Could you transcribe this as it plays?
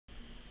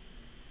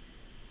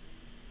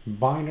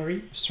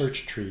binary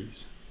search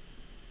trees.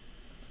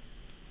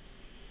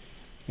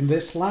 In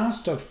this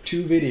last of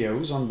two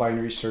videos on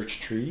binary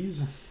search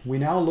trees, we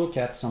now look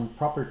at some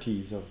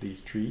properties of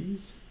these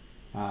trees.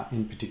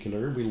 In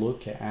particular, we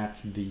look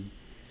at the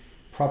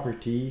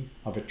property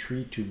of a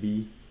tree to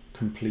be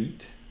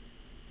complete,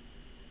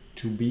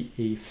 to be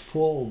a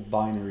full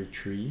binary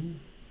tree,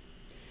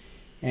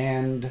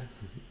 and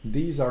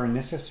these are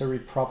necessary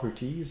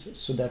properties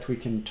so that we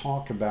can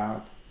talk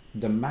about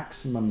the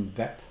maximum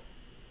depth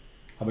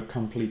of a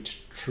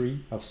complete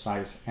tree of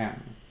size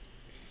n.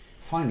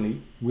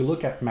 Finally, we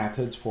look at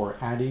methods for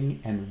adding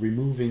and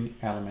removing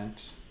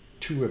elements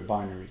to a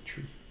binary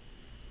tree.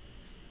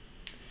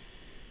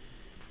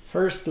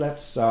 First,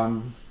 let's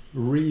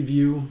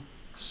review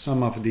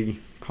some of the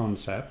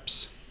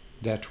concepts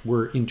that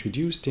were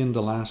introduced in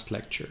the last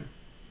lecture.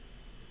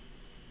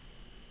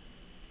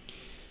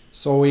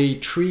 So a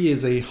tree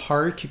is a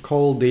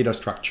hierarchical data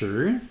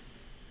structure,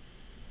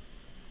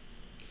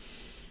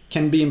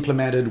 can be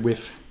implemented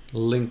with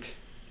link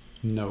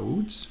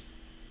nodes.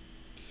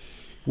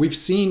 We've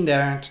seen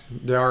that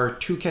there are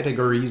two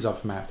categories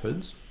of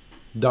methods.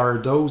 There are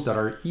those that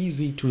are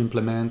easy to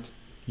implement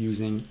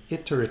using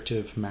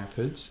iterative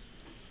methods,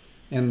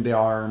 and there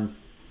are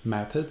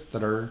methods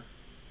that are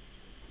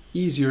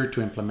easier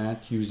to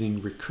implement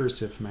using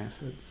recursive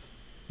methods.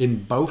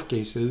 In both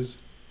cases,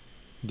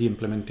 the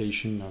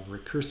implementation of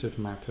recursive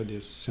method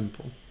is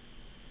simple.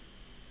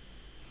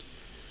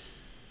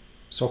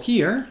 So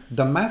here,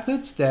 the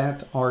methods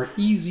that are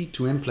easy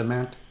to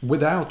implement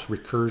without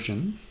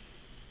recursion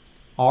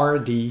are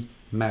the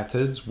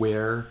methods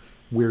where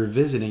we're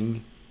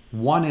visiting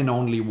one and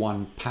only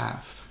one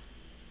path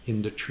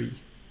in the tree.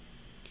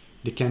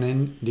 They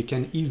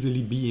can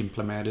easily be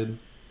implemented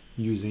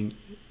using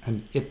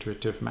an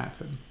iterative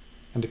method.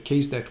 And the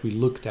case that we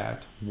looked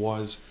at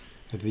was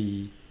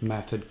the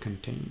method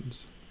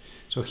contains.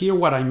 So here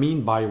what I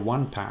mean by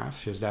one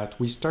path is that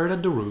we start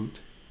at the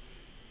root,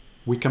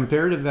 we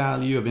compare the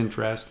value of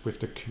interest with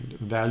the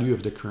value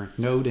of the current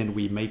node, and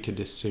we make a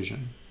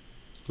decision.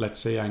 Let's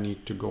say I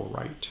need to go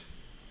right.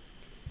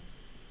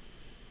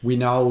 We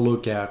now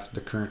look at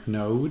the current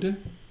node,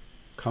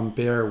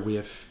 compare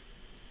with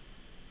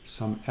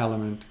some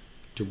element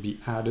to be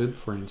added,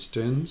 for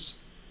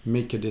instance,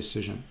 make a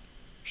decision.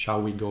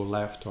 Shall we go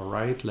left or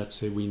right? Let's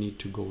say we need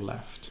to go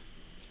left.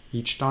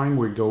 Each time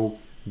we go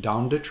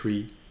down the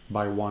tree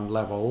by one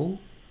level,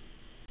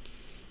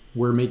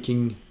 we're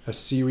making a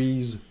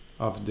series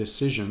of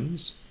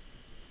decisions,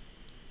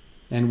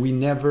 and we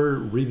never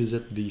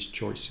revisit these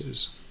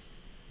choices.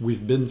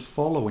 We've been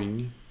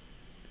following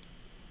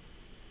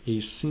a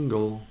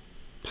single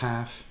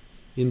path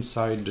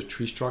inside the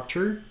tree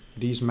structure.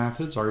 These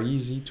methods are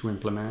easy to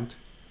implement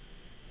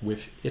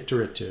with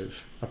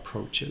iterative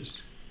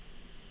approaches.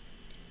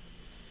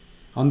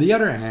 On the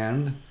other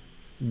hand,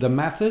 the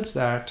methods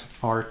that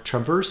are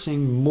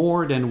traversing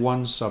more than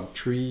one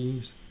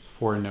subtree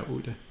for a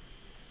node.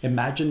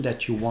 Imagine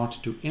that you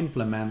want to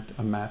implement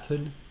a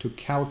method to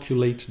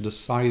calculate the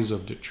size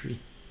of the tree.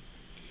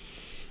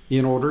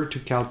 In order to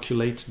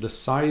calculate the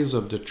size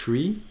of the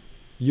tree,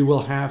 you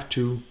will have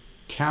to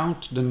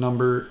count the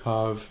number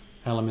of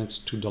elements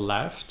to the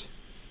left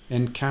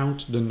and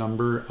count the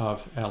number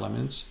of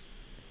elements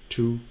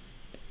to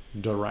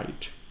the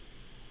right.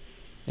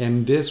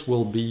 And this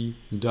will be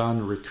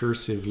done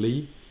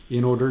recursively.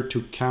 In order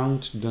to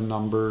count the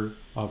number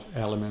of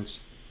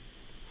elements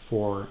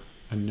for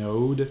a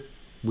node,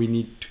 we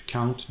need to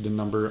count the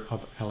number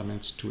of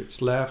elements to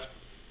its left,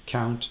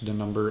 count the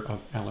number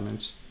of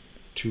elements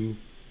to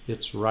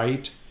its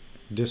right.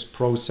 This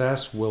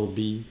process will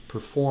be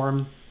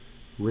performed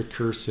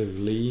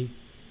recursively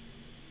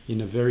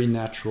in a very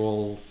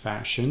natural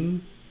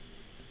fashion.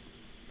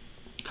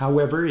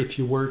 However, if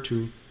you were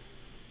to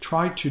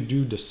try to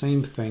do the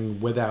same thing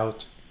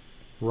without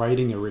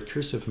writing a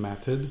recursive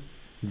method,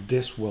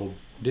 this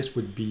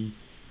would be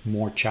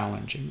more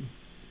challenging.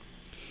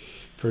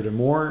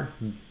 Furthermore,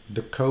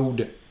 the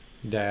code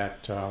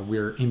that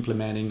we're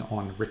implementing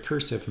on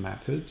recursive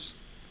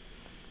methods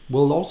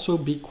will also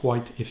be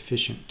quite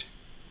efficient,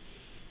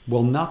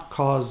 will not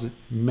cause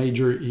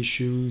major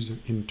issues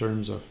in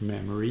terms of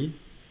memory.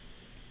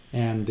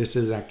 And this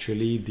is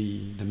actually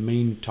the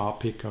main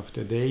topic of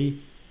the day.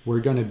 We're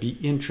going to be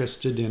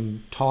interested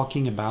in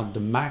talking about the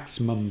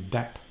maximum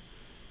depth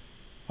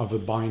of a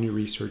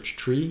binary search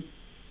tree.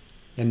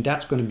 And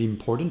that's going to be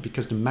important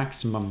because the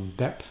maximum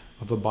depth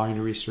of a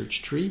binary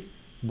search tree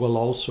will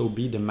also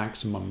be the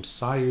maximum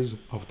size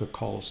of the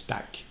call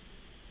stack.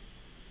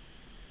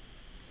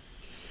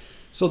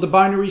 So the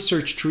binary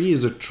search tree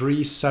is a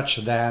tree such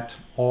that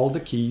all the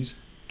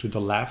keys to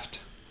the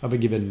left of a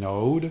given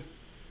node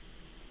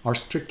are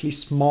strictly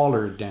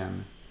smaller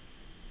than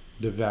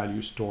the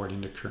value stored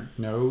in the current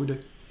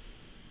node,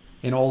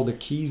 and all the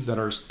keys that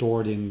are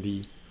stored in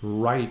the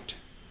right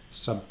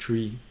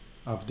subtree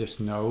of this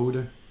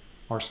node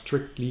are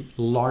strictly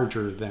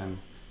larger than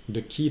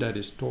the key that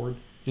is stored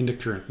in the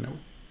current node.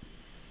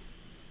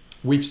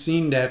 We've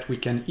seen that we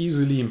can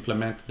easily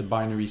implement the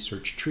binary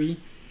search tree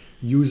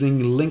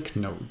using link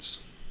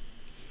nodes.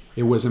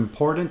 it was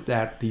important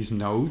that these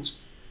nodes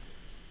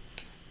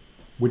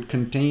would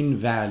contain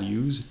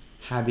values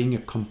having a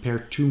compare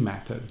to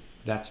method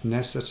that's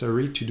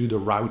necessary to do the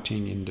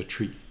routing in the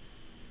tree.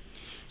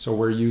 So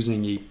we're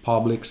using a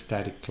public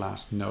static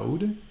class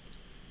node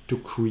to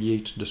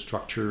create the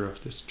structure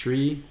of this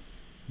tree.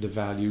 The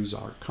values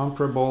are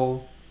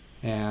comparable,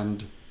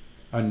 and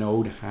a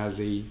node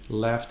has a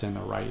left and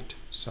a right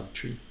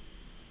subtree.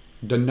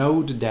 The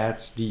node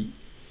that's the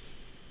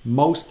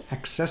most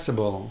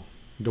accessible,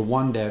 the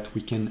one that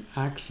we can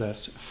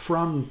access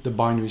from the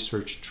binary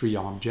search tree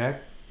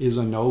object, is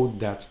a node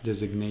that's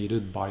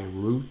designated by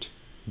root,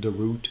 the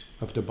root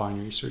of the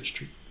binary search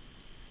tree.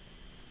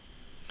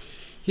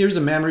 Here's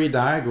a memory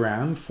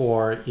diagram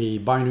for a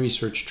binary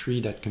search tree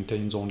that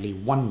contains only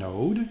one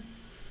node.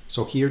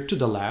 So here to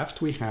the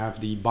left, we have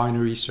the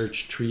binary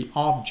search tree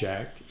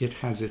object. It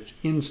has its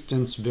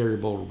instance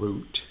variable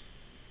root.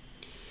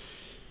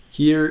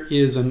 Here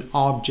is an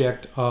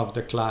object of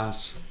the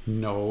class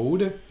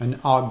node. An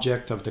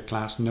object of the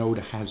class node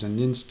has an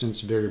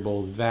instance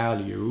variable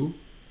value.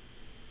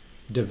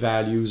 The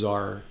values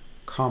are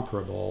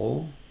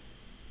comparable.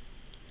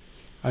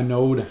 A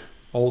node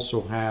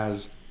also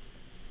has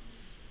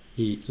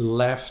a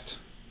left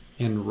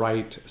and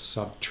right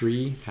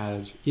subtree,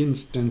 has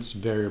instance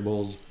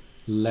variables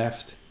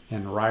left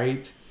and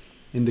right.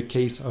 In the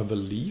case of a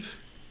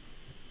leaf,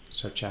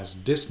 such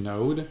as this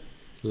node,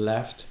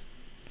 left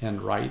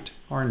and right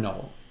are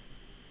null.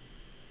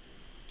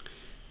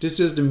 This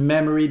is the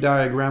memory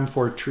diagram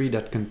for a tree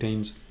that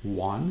contains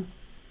 1,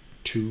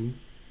 2,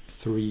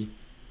 3,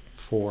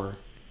 4,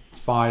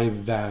 5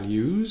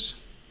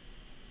 values.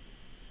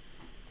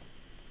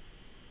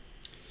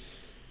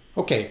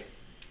 Okay,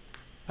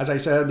 as I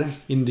said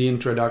in the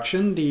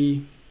introduction,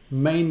 the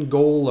main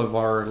goal of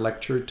our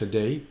lecture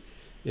today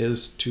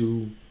is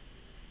to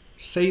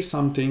say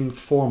something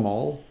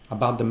formal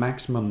about the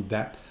maximum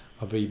depth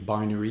of a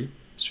binary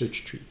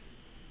search tree.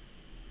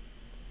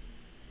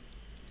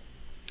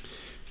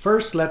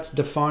 First, let's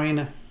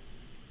define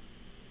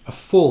a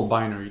full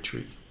binary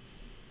tree.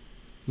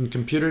 In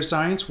computer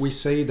science, we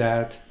say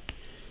that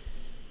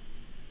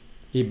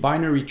a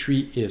binary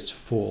tree is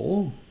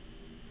full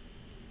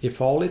if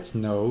all its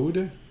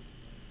nodes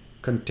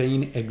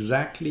contain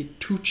exactly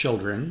 2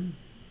 children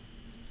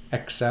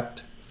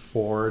except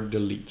for the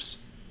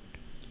leaves.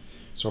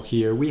 So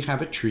here we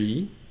have a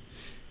tree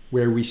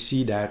where we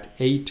see that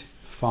 8,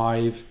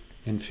 5,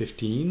 and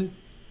 15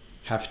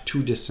 have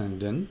 2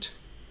 descendants.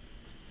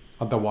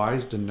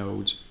 Otherwise, the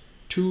nodes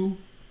 2,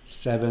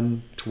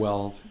 7,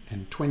 12,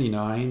 and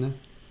 29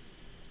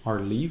 are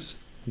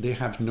leaves. They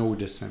have no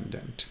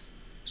descendant.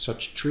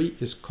 Such tree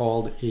is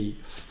called a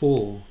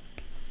full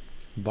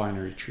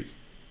binary tree.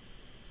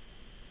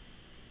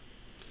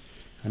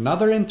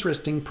 Another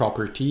interesting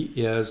property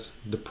is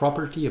the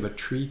property of a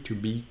tree to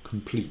be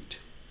complete.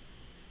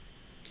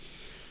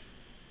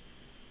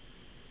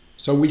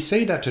 So we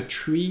say that a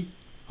tree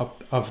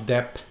of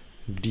depth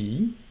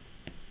D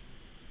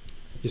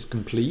is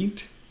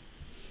complete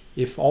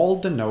if all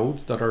the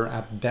nodes that are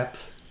at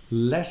depth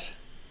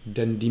less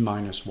than D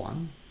minus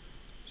 1,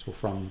 so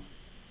from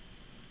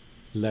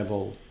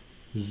level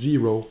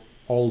 0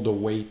 all the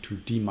way to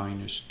D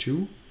minus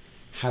 2,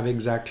 have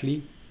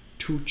exactly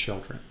 2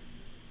 children.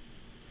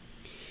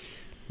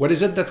 What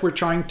is it that we're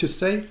trying to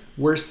say?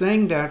 We're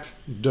saying that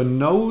the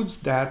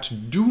nodes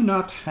that do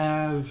not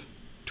have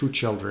 2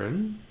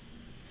 children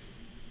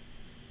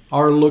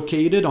are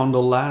located on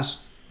the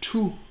last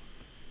 2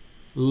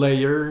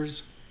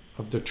 layers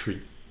of the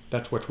tree.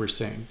 That's what we're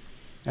saying.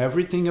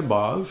 Everything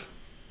above,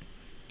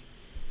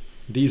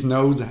 these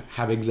nodes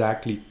have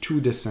exactly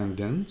 2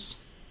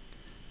 descendants.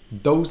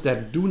 Those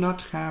that do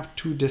not have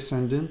 2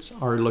 descendants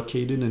are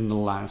located in the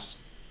last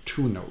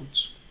 2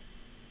 nodes.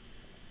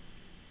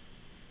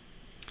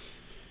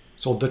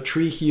 So the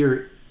tree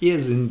here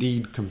is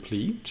indeed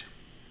complete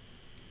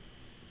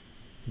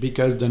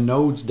because the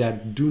nodes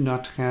that do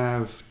not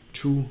have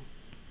 2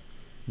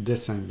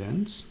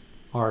 descendants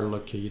are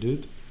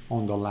located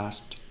on the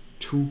last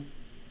 2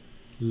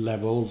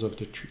 levels of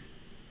the tree.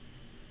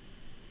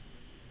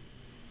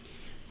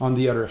 On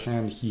the other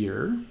hand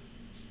here,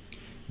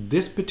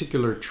 this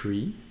particular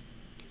tree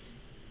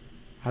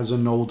has a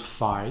node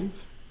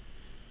 5,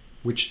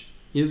 which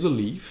is a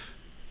leaf,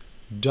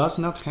 does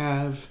not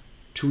have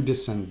 2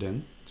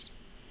 descendants,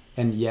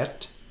 and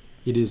yet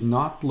it is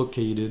not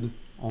located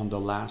on the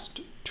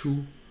last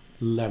 2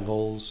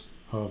 levels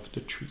of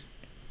the tree.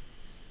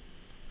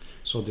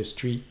 So this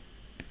tree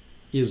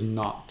is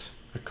not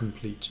a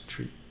complete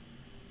tree.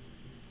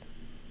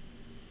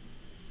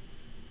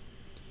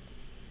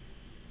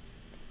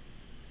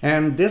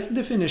 And this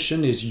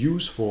definition is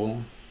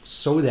useful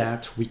so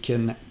that we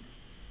can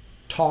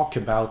talk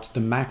about the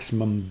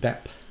maximum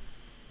depth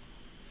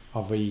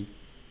of a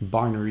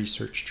binary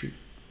search tree.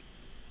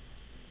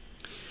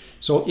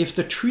 So if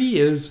the tree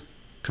is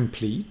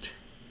complete,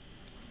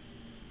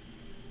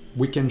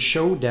 we can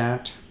show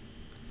that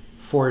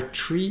for a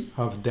tree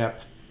of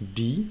depth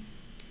D,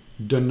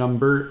 the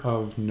number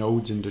of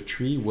nodes in the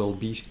tree will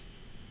be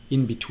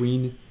in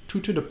between 2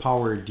 to the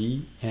power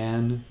d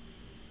and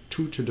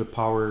 2 to the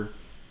power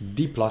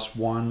d plus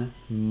 1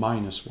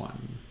 minus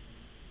 1.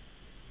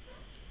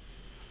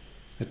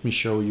 Let me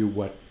show you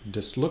what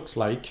this looks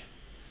like.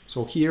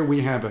 So here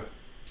we have,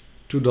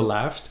 to the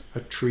left, a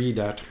tree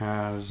that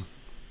has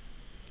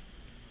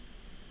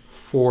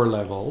 4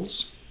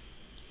 levels.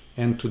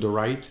 And to the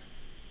right,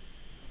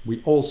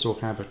 we also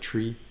have a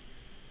tree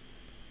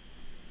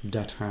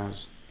that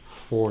has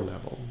 4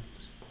 levels.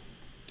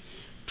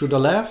 To the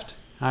left,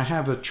 I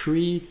have a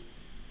tree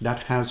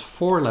that has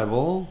 4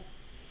 levels,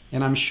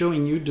 and I'm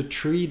showing you the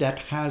tree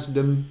that has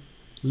the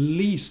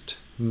least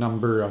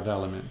number of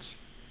elements.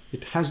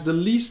 It has the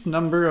least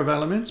number of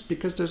elements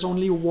because there's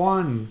only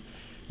 1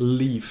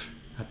 leaf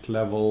at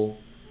level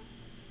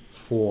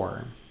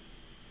 4.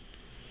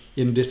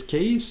 In this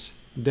case,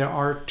 there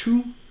are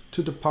 2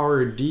 to the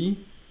power d,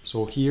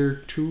 so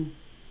here 2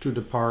 to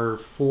the power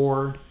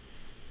 4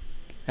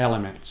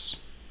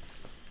 elements.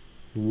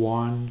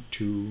 1,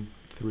 2,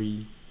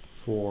 3,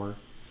 4,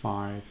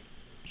 5,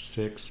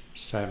 6,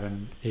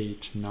 7,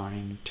 8,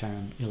 9,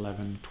 10,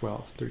 11,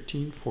 12,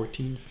 13,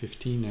 14,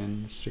 15,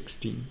 and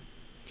 16.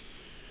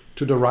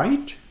 To the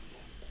right,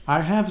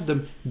 I have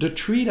the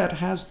tree that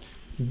has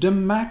the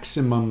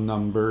maximum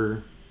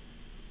number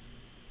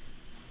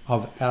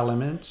of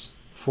elements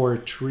for a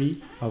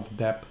tree of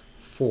depth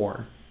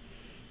 4.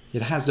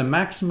 It has the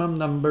maximum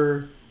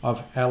number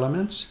of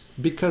elements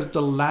because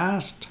the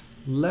last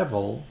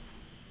level,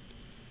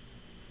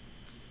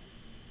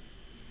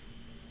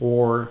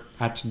 or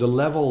at the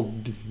level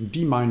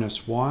d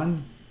minus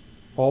 1,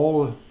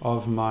 all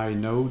of my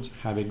nodes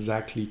have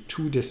exactly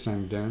 2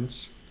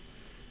 descendants.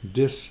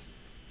 This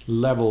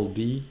level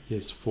d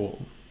is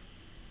full.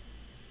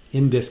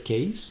 In this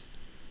case,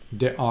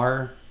 there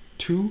are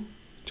 2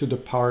 to the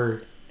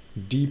power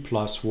d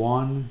plus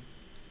 1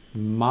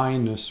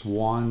 minus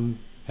 1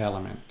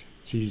 element.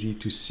 It's easy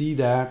to see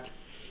that.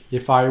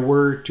 If I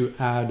were to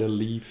add a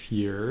leaf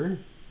here,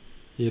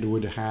 it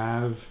would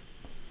have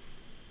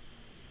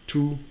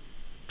 2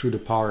 to the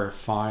power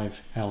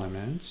 5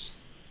 elements,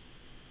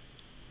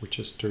 which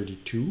is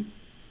 32.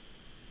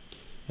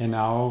 And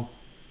now,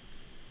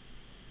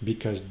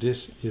 because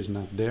this is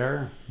not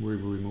there, we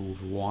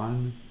remove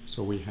 1,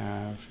 so we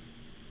have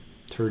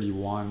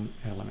 31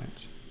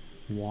 elements.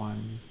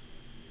 1,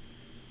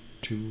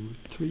 2,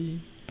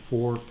 3,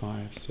 4,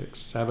 5, 6,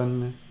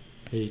 7,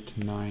 8,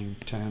 9,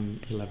 10,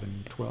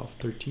 11, 12,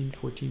 13,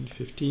 14,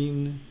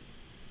 15,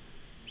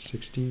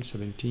 16,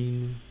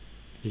 17,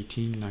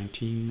 18,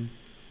 19,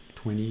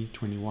 20,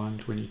 21,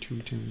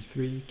 22,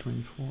 23,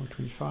 24,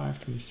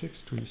 25,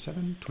 26,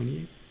 27,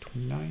 28,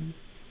 29,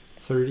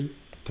 30,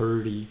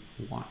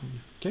 31.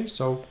 Okay,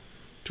 so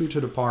 2 to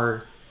the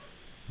power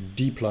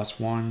d plus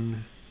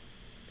 1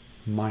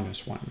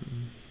 minus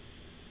 1.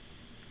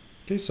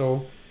 Okay,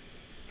 so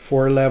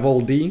for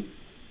level d,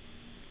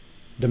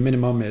 the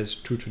minimum is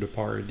 2 to the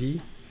power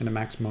d, and the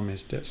maximum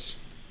is this.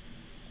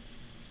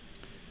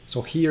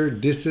 So here,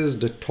 this is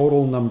the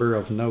total number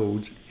of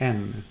nodes,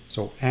 n.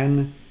 So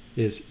n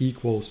is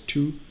equals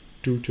to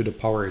 2 to the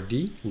power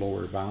d,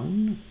 lower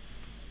bound.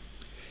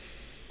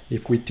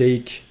 If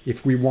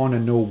we want to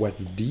know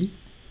what's d,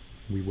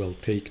 we will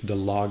take the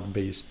log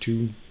base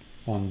 2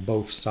 on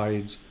both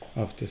sides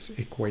of this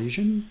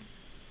equation.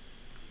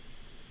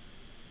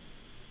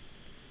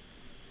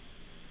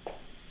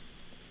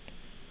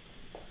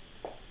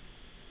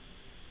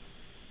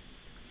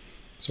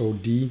 So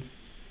d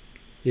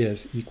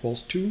is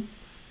equals to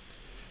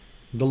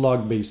the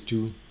log base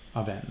 2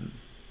 of n.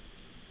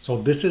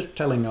 So this is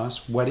telling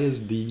us what is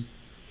d.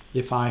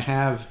 If I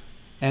have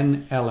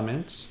n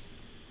elements,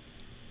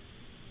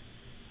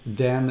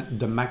 then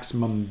the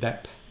maximum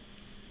depth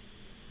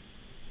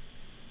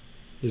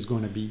is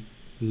going to be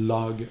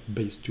log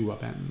base 2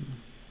 of n.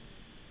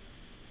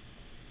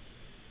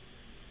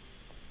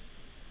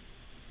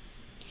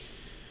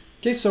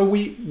 Okay, so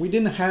we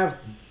didn't have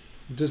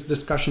this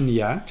discussion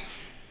yet.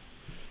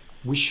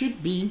 We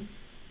should be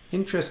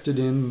interested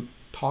in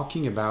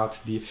talking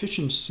about the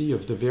efficiency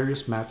of the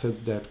various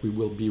methods that we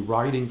will be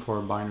writing for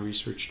a binary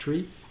search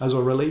tree as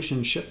a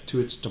relationship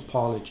to its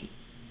topology.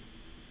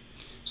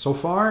 So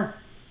far,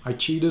 I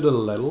cheated a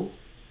little.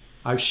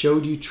 I've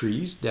showed you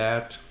trees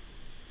that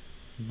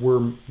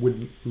would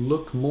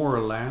look more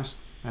or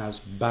less as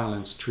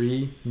balanced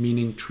tree,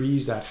 meaning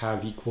trees that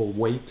have equal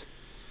weight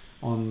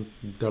on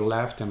the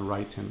left and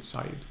right hand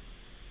side.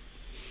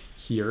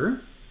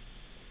 Here,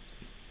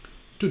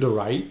 to the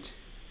right,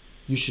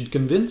 you should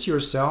convince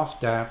yourself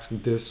that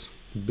this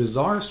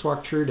bizarre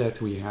structure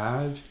that we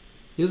have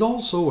is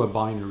also a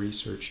binary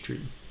search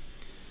tree.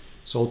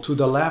 So to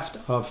the left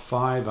of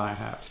 5 I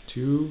have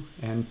 2,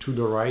 and to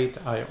the right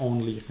I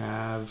only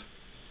have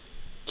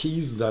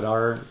keys that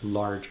are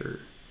larger.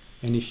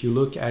 And if you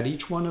look at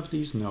each one of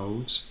these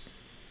nodes,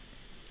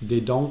 they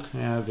don't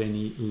have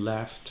any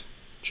left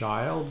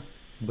child,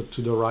 but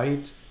to the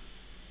right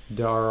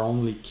there are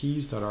only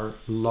keys that are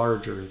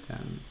larger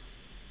than.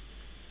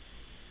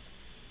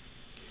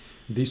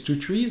 These two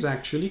trees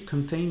actually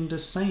contain the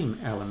same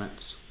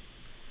elements.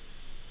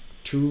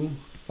 2,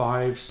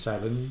 5,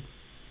 7,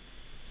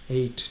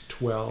 8,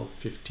 12,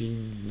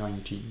 15,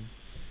 19.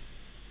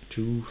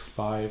 2,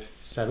 5,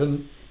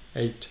 7,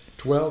 8,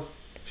 12,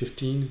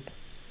 15,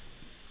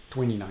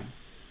 29.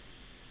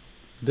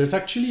 There's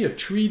actually a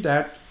tree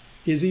that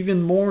is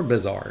even more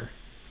bizarre.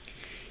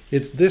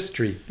 It's this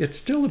tree. It's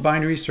still a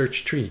binary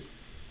search tree.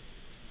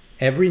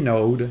 Every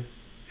node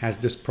has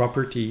this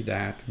property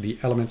that the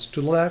elements to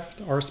the left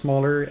are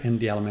smaller and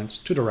the elements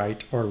to the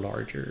right are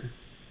larger,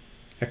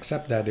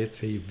 except that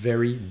it's a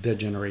very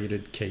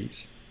degenerated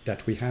case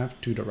that we have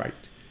to the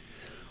right.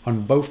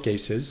 On both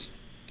cases,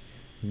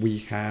 we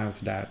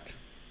have that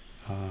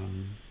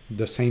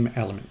the same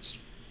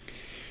elements.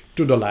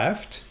 To the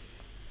left,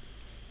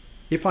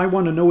 if I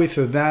want to know if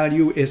a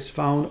value is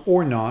found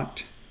or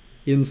not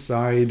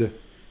inside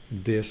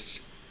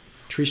this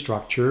tree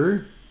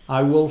structure,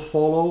 I will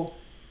follow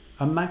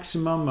a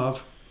maximum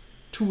of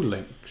 2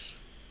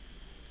 links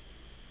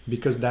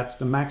because that's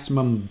the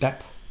maximum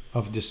depth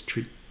of this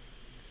tree.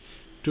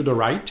 To the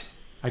right,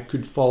 I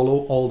could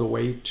follow all the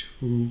way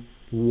to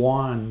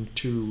 1,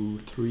 2,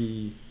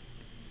 3,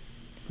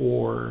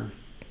 4,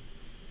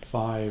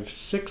 5,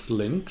 6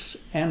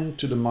 links and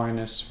to the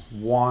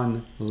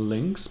 -1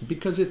 links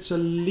because it's a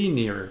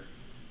linear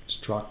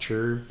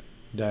structure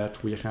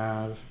that we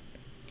have.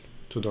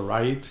 To the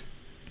right,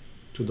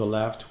 to the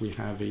left, we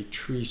have a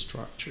tree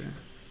structure.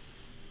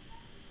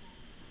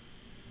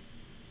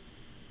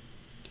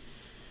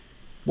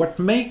 What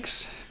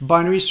makes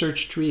binary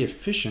search tree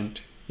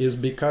efficient is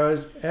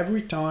because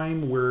every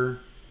time we're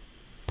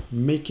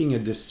making a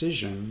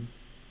decision,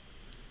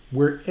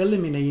 we're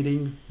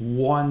eliminating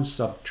one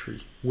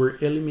subtree. We're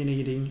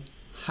eliminating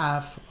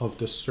half of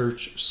the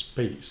search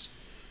space.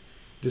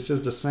 This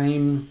is the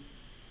same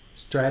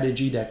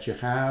strategy that you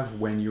have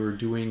when you're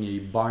doing a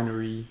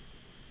binary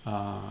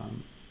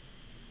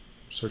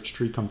search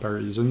tree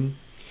comparison.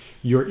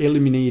 You're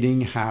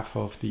eliminating half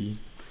of the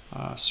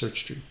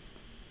search tree.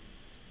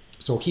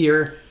 So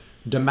here,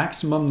 the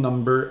maximum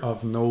number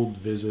of nodes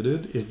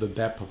visited is the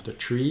depth of the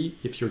tree.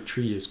 If your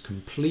tree is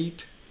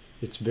complete,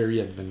 it's very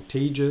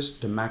advantageous.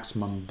 The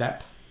maximum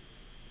depth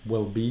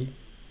will be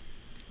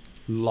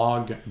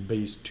log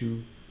base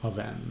 2 of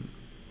n.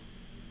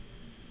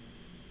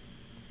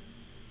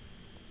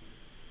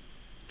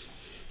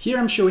 Here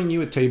I'm showing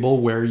you a table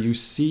where you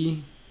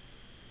see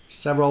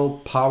several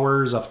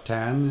powers of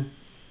 10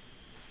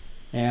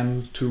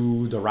 and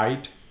to the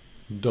right,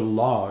 the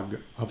log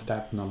of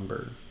that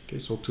number. Okay,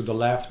 so to the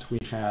left we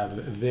have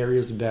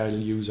various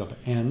values of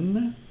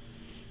n,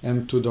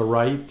 and to the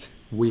right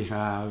we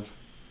have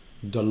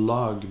the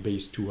log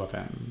base 2 of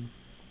n.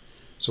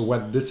 So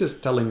what this is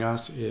telling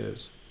us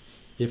is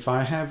if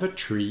I have a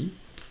tree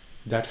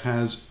that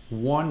has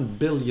 1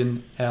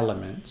 billion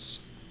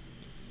elements,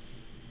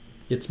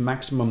 its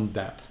maximum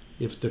depth,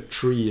 if the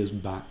tree is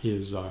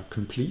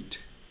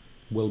complete,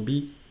 will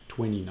be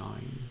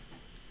 29,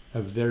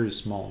 a very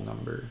small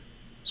number.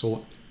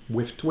 So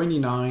with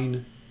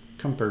 29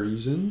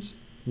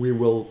 comparisons, we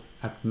will,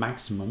 at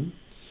maximum,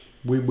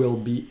 we will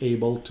be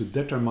able to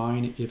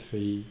determine if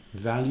a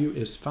value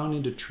is found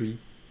in the tree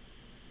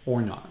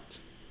or not.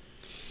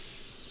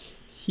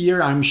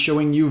 Here I'm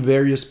showing you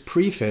various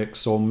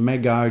prefixes, so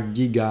mega,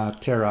 giga,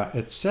 tera,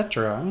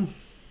 etc.,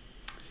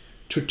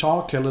 to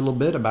talk a little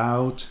bit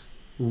about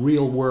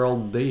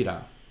real-world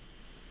data.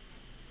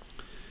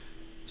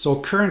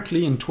 So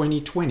currently in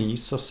 2020,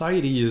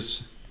 society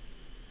is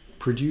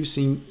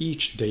producing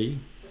each day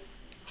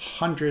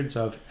hundreds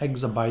of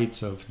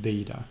exabytes of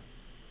data.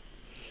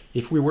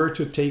 If we were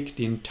to take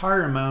the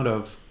entire amount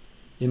of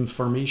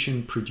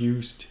information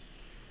produced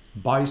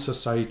by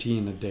society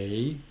in a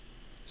day,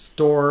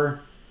 store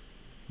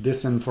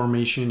this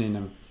information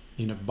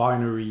in a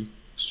binary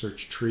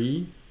search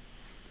tree,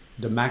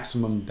 the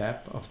maximum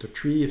depth of the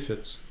tree, if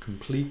it's a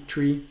complete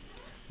tree,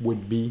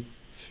 would be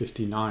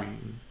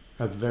 59,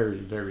 a very,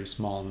 very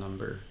small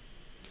number.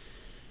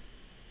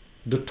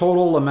 The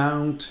total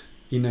amount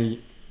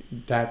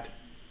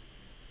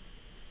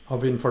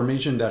of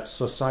information that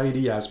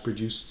society has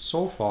produced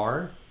so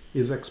far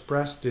is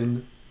expressed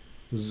in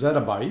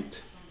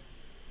zettabyte,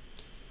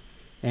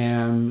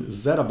 and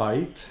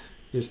zettabyte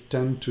is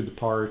 10 to the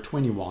power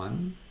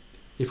 21.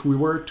 If we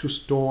were to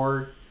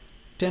store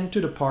 10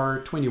 to the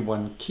power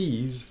 21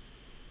 keys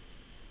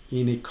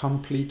in a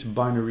complete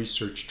binary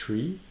search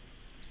tree,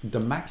 the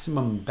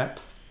maximum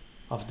depth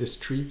of this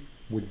tree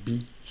would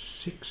be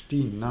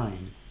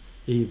 69,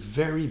 a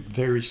very,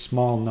 very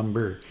small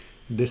number.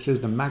 This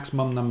is the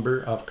maximum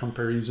number of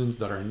comparisons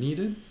that are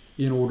needed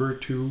in order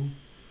to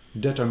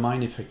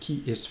determine if a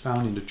key is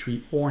found in the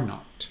tree or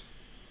not.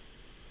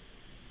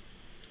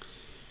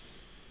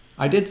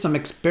 I did some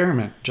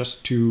experiment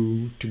just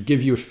to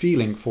give you a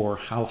feeling for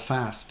how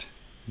fast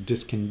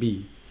this can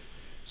be.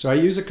 So I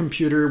use a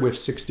computer with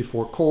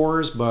 64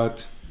 cores,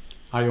 but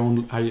I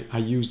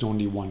used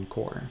only 1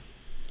 core.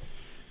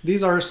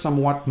 These are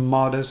somewhat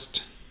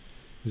modest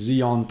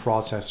Xeon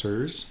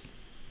processors,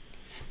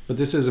 but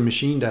this is a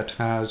machine that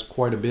has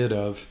quite a bit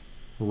of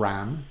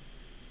RAM,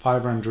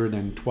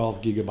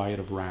 512 gigabyte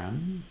of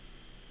RAM.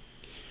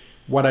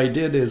 what I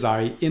did is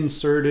I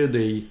inserted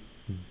a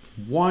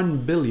 1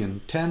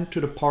 billion 10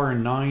 to the power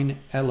 9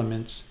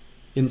 elements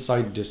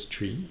inside this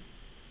tree.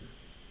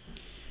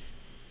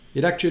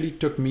 It actually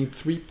took me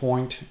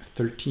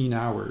 3.13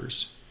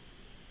 hours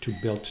to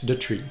build the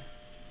tree.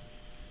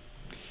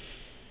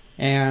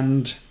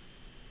 And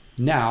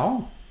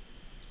now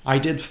I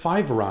did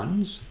 5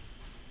 runs,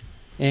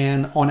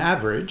 and on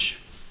average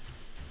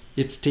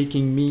it's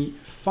taking me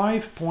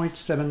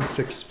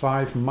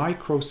 5.765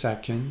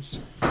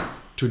 microseconds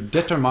to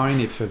determine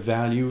if a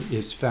value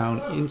is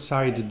found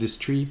inside this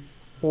tree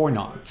or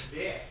not.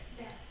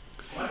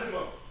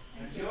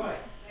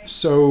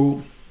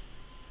 So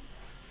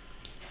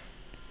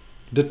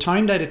the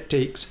time that it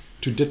takes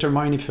to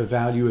determine if a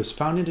value is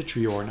found in the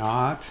tree or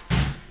not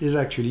is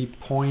actually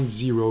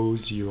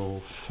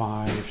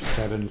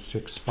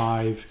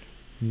 0.005765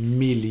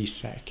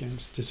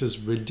 milliseconds. This is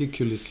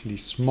ridiculously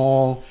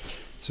small.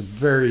 It's a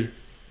very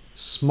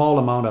small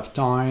amount of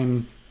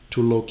time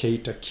to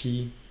locate a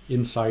key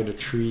inside a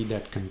tree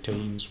that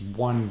contains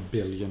 1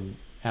 billion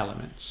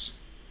elements.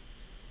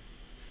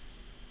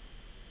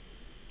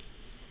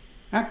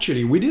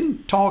 Actually, we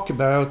didn't talk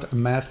about a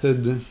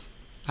method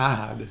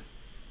add.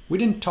 We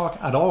didn't talk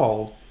at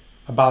all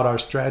about our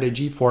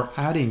strategy for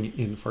adding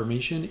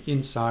information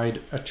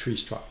inside a tree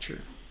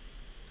structure.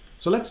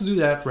 So let's do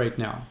that right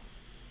now.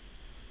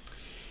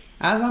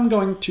 As I'm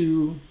going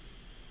to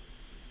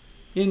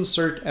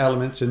insert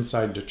elements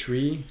inside the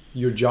tree,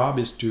 your job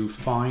is to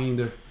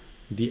find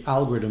the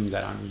algorithm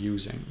that I'm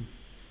using.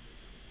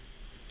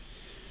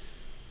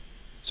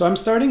 So I'm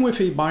starting with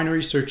a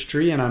binary search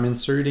tree and I'm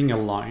inserting a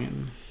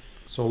line.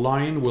 So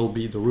line will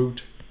be the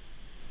root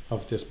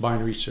of this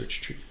binary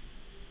search tree.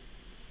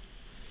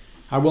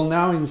 I will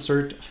now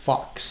insert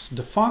fox.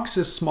 The fox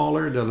is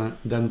smaller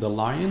than the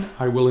lion.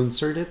 I will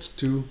insert it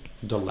to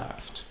the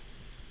left.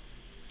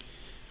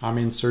 I'm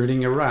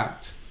inserting a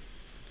rat.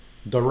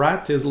 The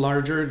rat is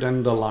larger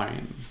than the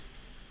lion.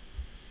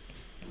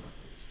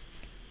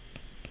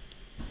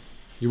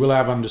 You will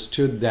have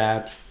understood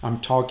that I'm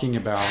talking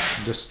about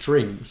the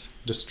strings,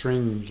 the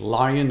string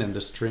lion and the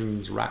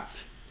strings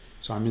rat.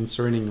 So I'm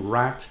inserting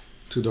rat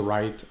to the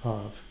right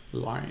of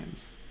lion.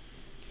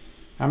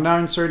 I'm now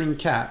inserting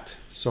cat.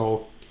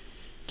 So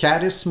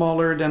cat is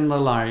smaller than the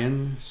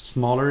lion,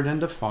 smaller than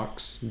the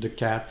fox. The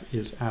cat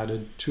is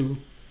added to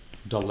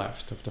the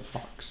left of the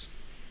fox.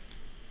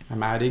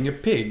 I'm adding a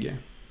pig.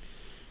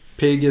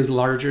 Pig is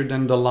larger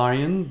than the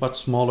lion, but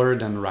smaller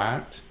than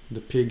rat.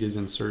 The pig is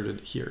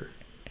inserted here.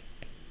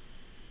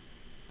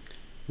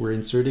 We're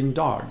inserting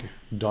dog.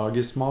 Dog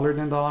is smaller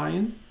than the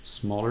lion,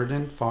 smaller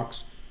than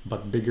fox,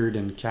 but bigger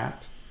than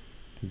cat.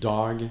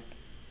 Dog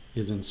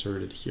is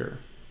inserted here.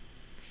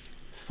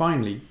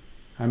 Finally,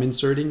 I'm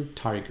inserting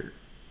tiger.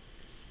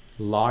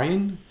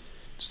 Lion,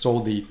 so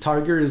the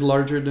tiger is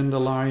larger than the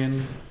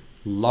lion,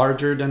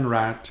 larger than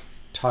rat.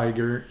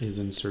 Tiger is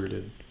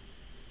inserted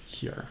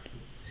here.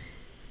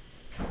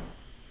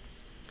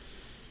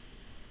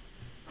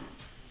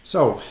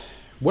 So,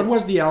 what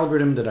was the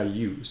algorithm that I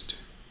used?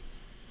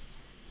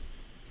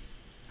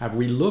 Have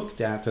we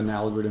looked at an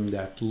algorithm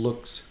that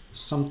looks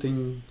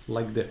something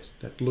like this,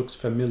 that looks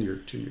familiar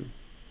to you?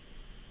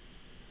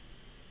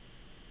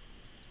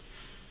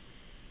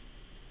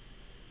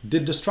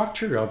 Did the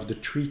structure of the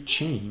tree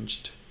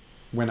changed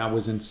when I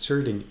was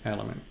inserting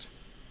element?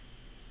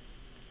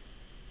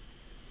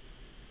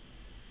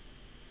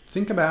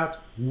 Think about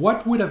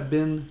what would have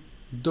been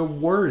the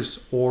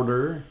worst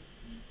order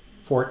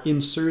for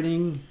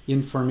inserting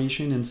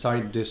information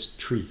inside this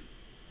tree.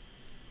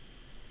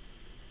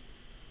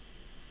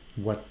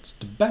 What's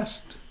the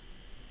best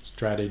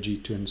strategy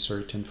to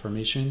insert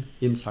information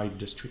inside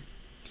this tree?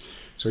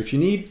 So if you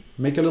need,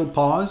 make a little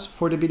pause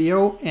for the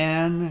video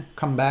and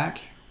come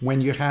back when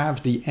you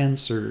have the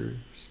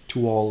answers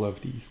to all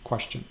of these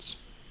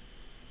questions.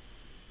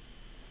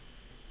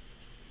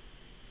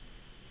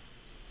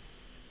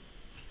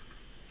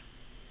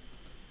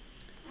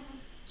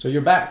 So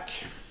you're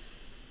back.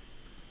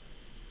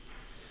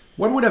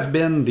 What would have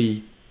been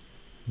the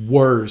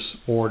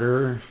worst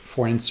order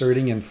for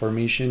inserting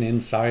information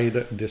inside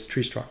this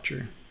tree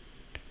structure?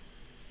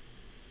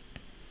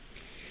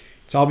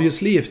 It's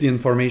obviously if the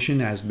information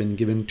has been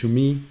given to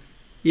me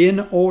in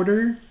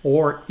order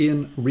or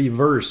in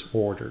reverse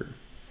order.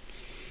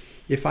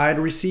 If I had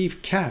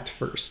received cat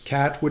first,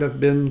 cat would have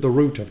been the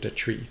root of the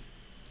tree.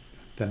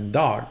 Then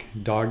dog,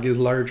 dog is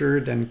larger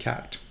than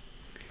cat.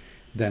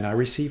 Then I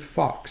receive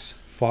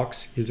fox,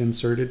 fox is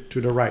inserted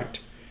to the right.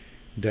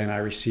 Then I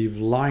receive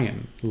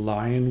lion,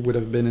 lion would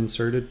have been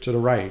inserted to the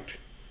right.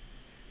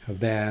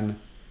 Then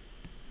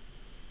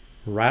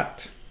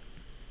rat,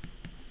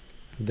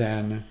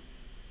 then,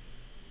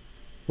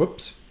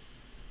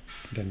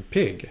 then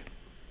pig.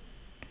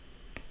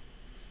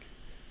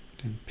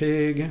 Then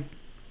pig,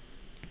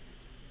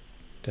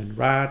 then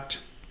rat,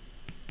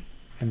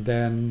 and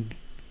then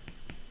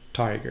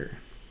tiger.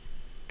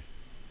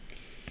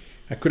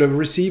 I could have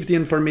received the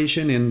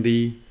information in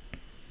the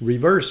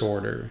reverse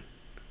order.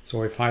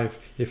 So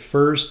if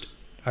first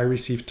I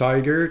received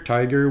tiger,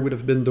 tiger would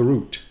have been the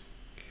root.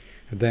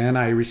 Then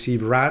I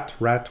receive rat.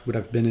 Rat would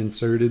have been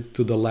inserted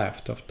to the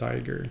left of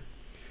tiger.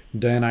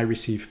 Then I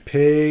receive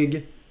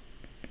pig,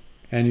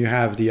 and you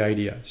have the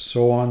idea.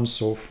 So on and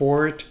so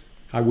forth.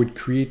 I would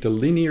create a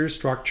linear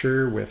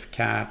structure with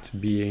cat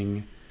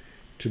being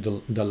to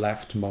the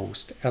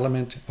leftmost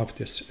element of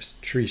this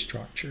tree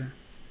structure.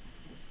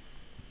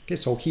 Okay,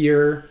 so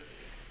here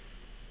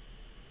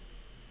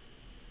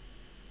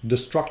the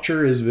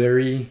structure is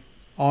very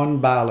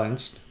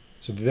unbalanced.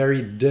 It's a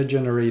very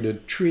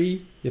degenerated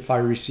tree if I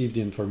receive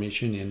the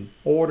information in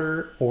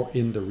order or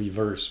in the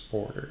reverse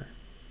order.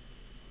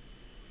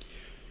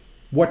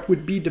 What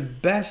would be the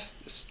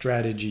best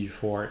strategy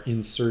for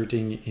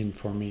inserting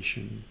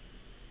information?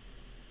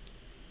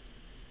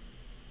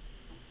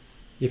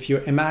 If you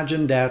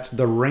imagine that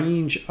the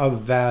range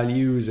of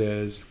values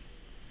is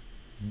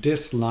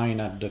this line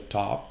at the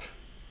top,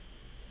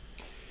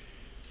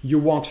 you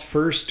want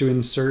first to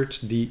insert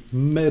the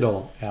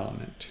middle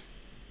element.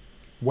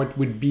 What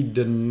would be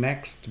the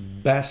next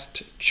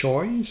best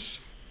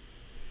choice?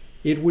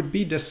 It would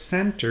be the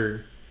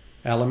center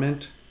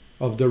element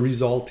of the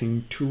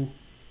resulting two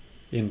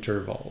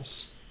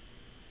intervals.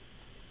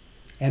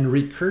 And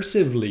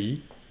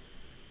recursively,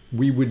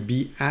 we would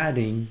be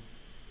adding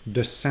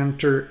the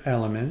center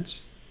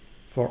elements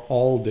for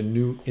all the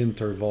new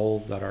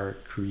intervals that are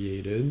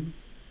created.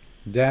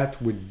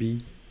 That would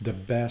be the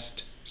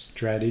best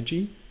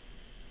strategy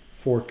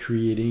for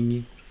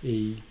creating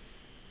a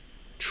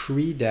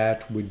tree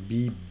that would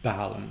be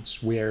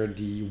balanced, where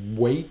the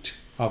weight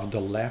of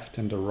the left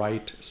and the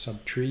right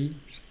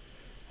subtrees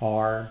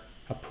are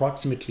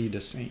approximately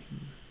the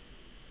same.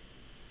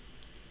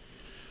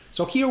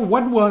 So here,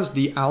 what was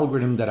the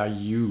algorithm that I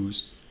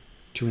used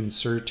to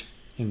insert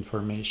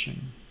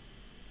information?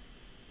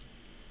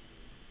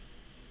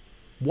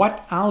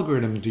 What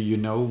algorithm do you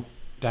know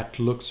that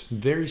looks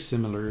very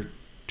similar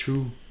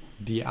to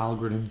the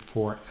algorithm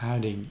for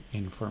adding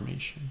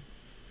information?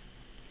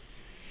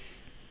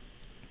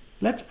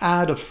 Let's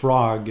add a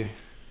frog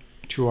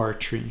to our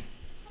tree.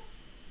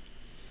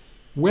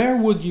 Where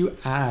would you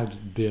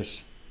add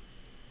this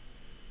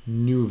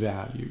new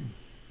value?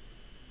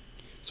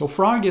 So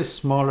frog is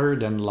smaller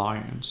than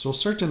lion, so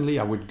certainly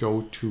I would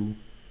go to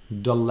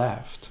the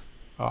left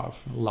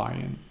of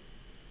lion.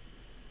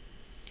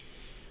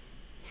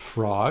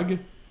 Frog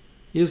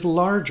is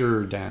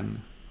larger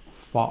than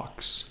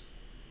fox.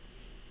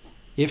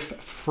 If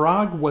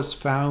frog was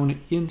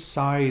found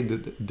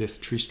inside this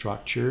tree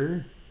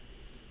structure,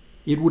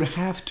 it would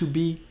have to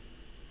be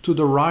to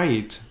the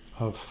right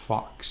of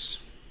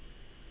fox.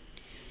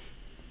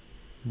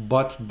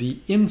 But the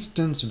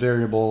instance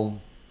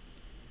variable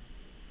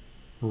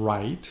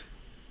right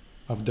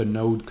of the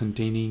node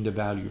containing the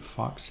value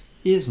fox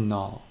is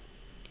null.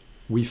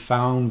 We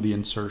found the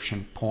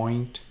insertion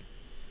point,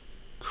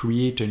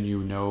 create a new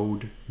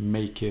node,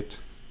 make it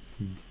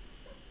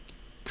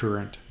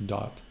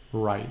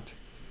current.right,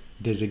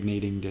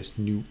 designating this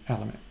new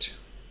element.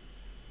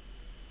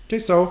 Okay,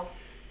 so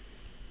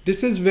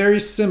this is very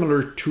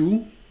similar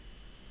to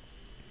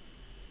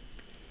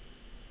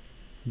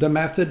the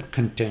method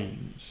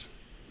contains.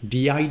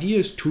 The idea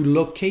is to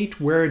locate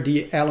where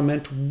the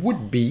element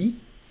would be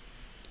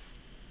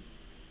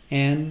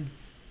and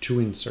to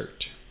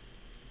insert.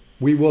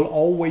 We will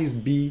always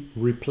be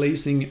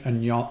replacing a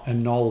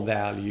null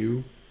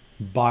value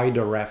by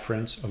the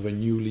reference of a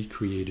newly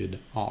created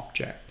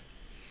object.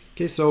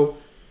 Okay, so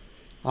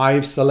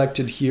I've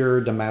selected here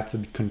the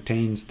method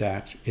contains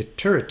that's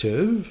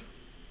iterative.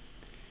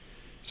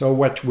 So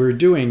what we're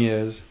doing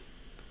is,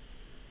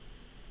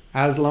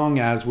 as long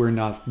as we're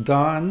not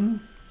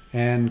done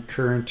and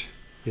current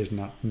is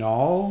not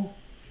null,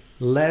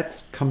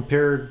 let's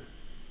compare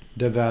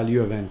the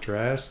value of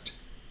interest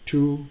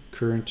to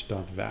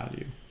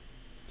current.value.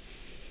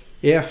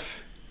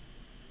 If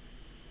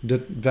the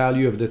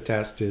value of the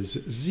test is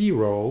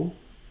 0,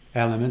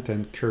 element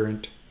and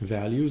current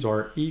values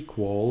are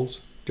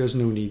equals, there's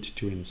no need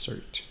to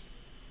insert.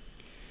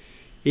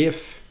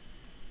 If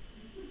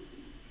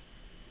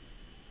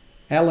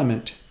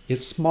element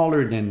is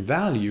smaller than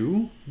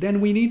value, then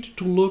we need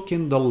to look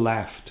in the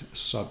left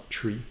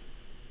subtree.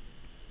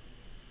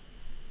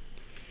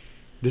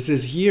 This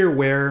is here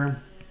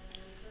where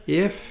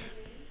if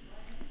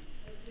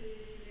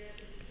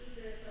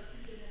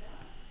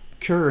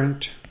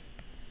current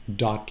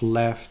dot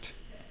left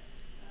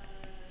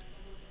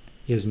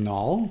is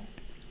null,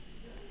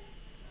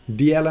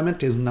 the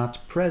element is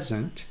not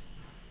present,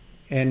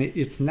 and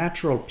its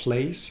natural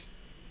place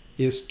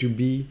is to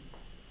be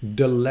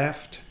the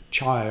left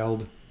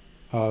child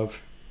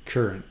of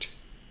current.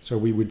 So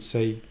we would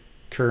say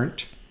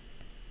current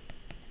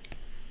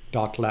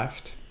dot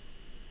left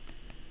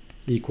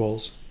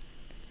equals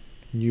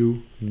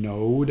new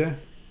node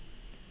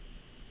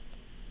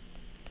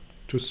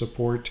to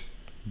support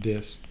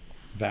this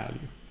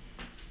value.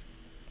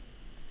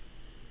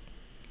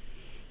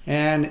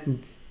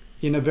 And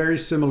in a very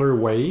similar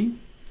way,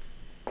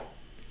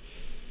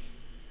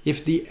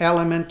 if the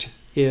element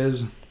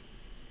is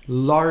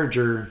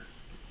larger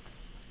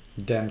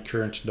than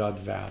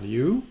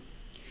current.value,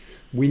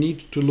 we need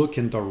to look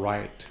in the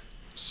right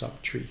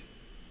subtree.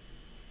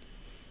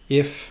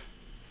 If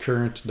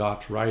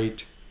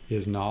current.write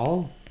is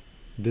null,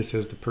 this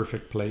is the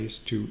perfect place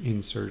to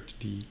insert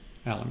the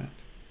element.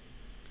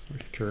 So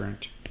if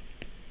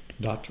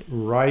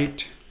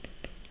current.write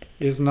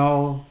is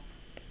null,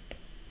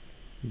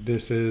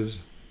 this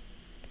is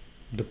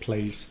the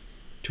place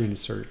to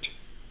insert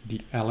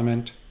the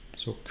element.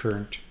 So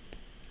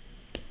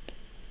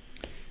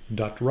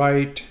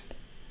current.write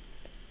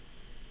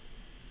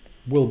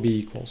will be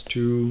equals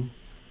to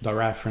the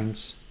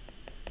reference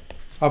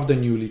of the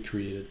newly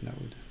created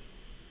node.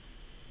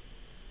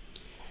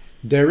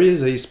 There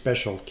is a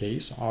special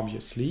case,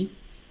 obviously.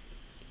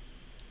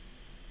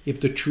 If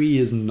the tree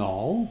is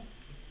null,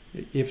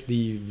 if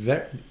the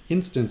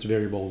instance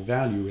variable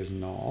value is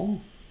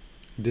null,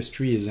 this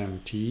tree is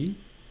empty.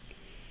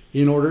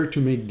 In order to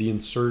make the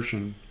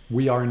insertion,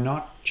 we are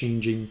not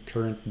changing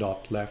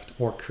current.left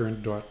or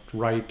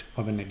current.right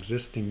of an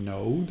existing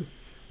node.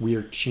 We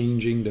are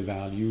changing the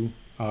value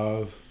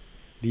of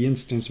the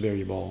instance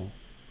variable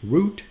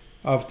root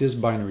of this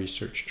binary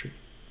search tree.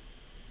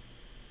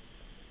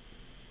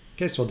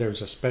 Okay, so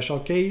there's a special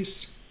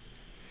case.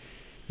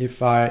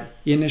 If I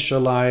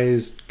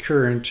initialized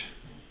current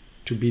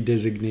to be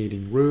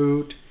designating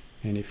root,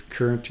 and if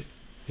current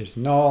is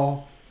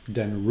null,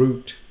 then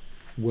root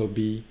will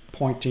be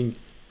pointing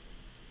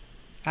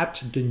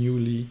at the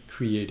newly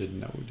created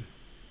node.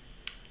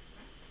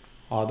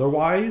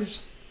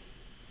 Otherwise,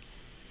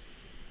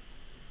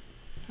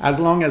 as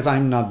long as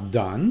I'm not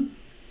done,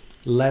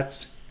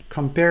 let's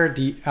compare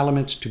the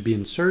element to be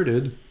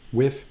inserted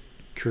with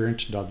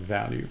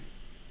current.value.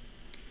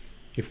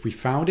 If we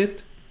found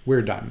it,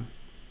 we're done.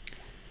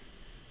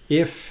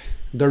 If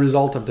the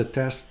result of the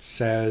test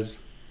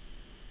says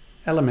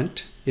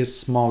element is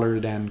smaller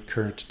than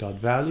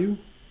current.value,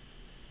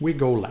 we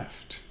go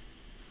left.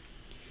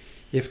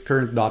 If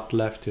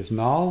current.left is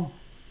null,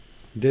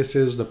 this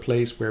is the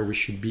place where we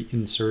should be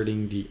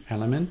inserting the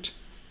element.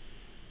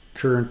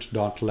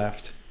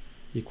 Current.left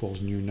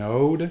equals new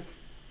node,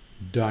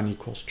 done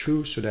equals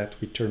true, so that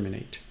we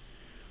terminate.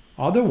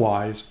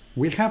 Otherwise,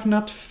 we have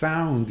not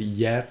found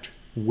yet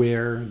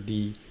where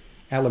the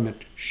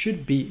element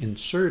should be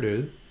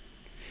inserted,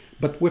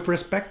 but with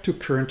respect to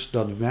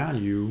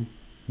current.value,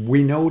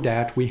 we know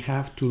that we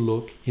have to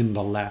look in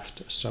the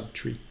left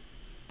subtree.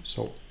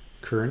 So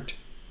current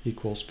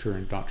equals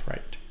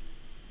current.write.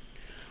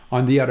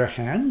 On the other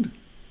hand,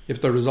 if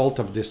the result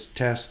of this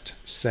test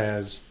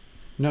says,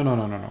 no,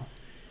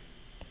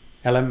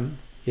 lm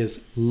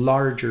is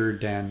larger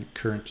than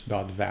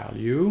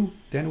current.value,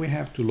 then we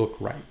have to look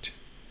right.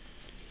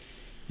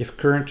 If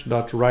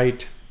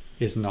current.write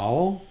is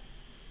null,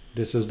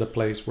 this is the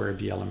place where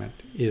the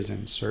element is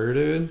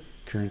inserted.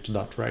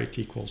 Current.write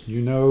equals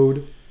new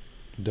node,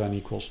 done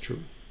equals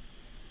true.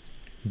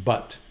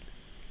 But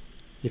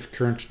if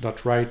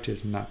current.write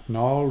is not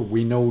null,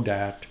 we know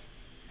that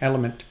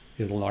element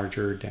is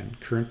larger than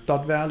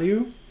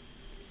current.value.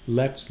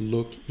 Let's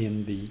look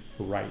in the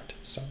right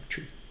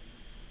subtree.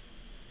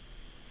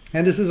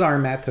 And this is our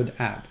method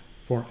add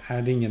for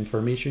adding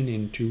information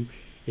into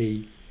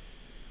a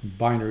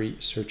binary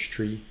search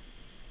tree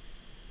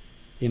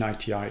in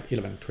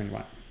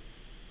ITI1121.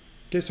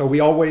 Okay, so we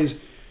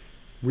always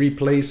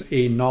replace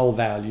a null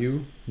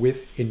value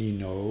with any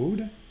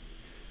node.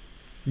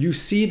 You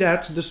see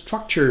that the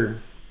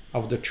structure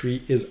of the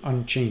tree is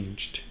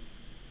unchanged.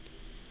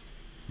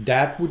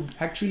 That would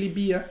actually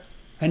be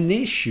an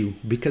issue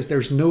because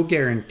there's no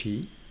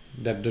guarantee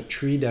that the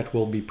tree that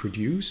will be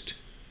produced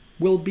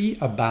will be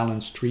a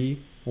balanced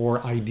tree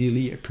or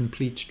ideally a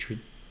complete tree.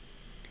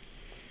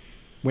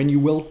 When you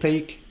will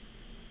take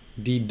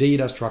the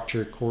data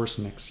structure course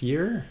next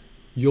year,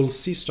 you'll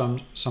see some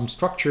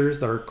structures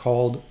that are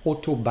called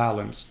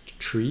auto-balanced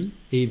tree,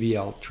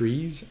 AVL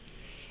trees,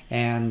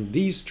 and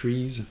these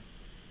trees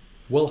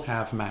will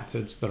have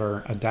methods that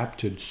are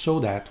adapted so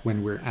that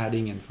when we're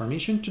adding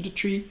information to the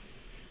tree,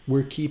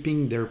 we're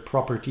keeping their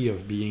property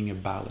of being a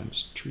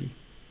balanced tree.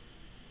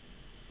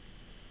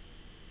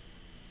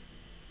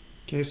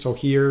 Okay, so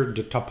here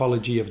the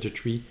topology of the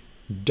tree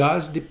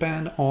does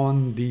depend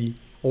on the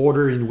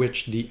order in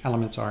which the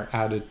elements are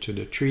added to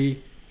the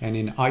tree, and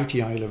in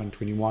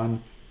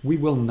ITI1121 we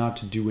will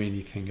not do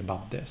anything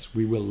about this.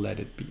 We will let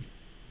it be.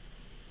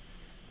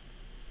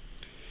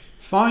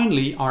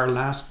 Finally, our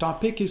last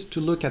topic is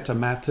to look at a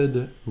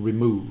method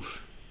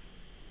remove.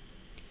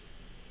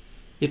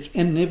 It's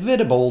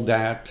inevitable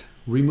that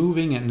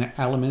removing an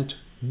element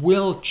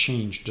will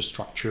change the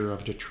structure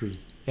of the tree.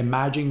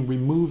 Imagine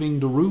removing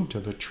the root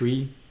of a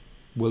tree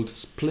will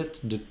split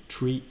the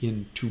tree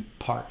in two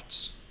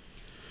parts.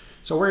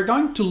 So we're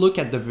going to look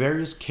at the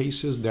various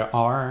cases there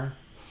are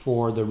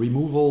for the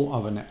removal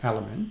of an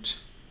element.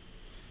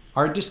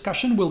 Our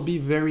discussion will be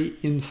very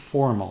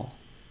informal.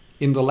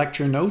 In the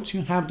lecture notes,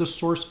 you have the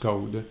source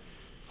code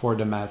for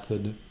the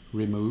method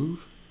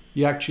remove.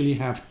 You actually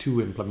have two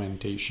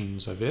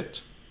implementations of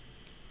it.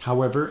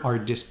 However, our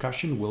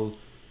discussion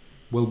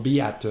will be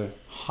at a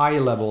high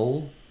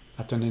level,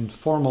 at an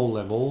informal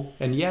level,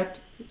 and yet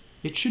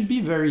it should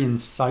be very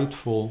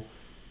insightful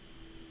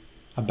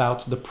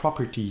about the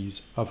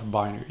properties of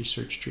binary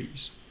search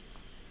trees.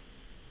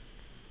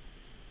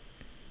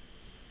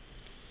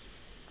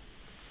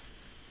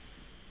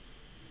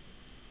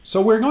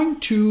 So we're going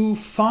to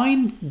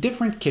find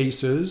different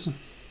cases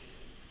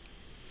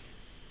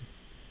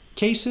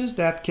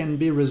that can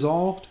be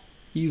resolved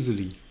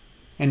easily,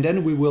 and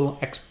then we will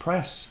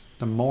express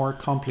the more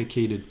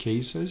complicated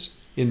cases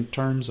in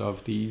terms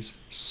of these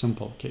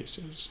simple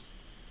cases.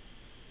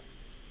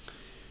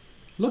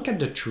 Look at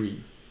the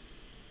tree.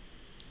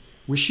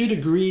 We should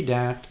agree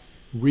that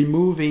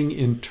removing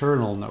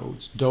internal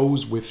nodes,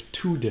 those with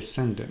 2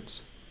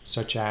 descendants,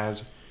 such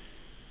as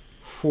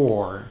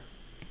 4,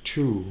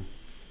 2,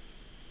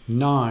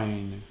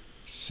 9,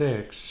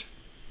 6,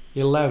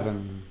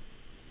 11.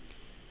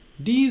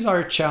 These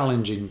are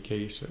challenging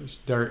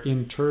cases. They're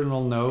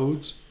internal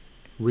nodes.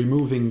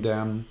 Removing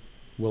them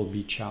will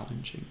be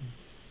challenging.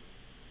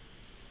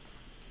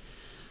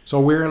 So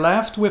we're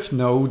left with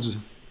nodes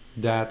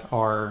that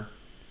are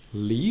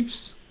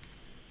leaves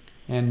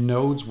and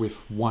nodes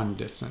with 1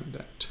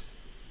 descendant.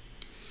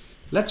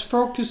 Let's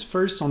focus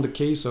first on the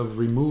case of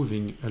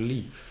removing a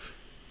leaf.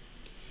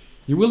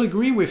 You will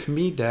agree with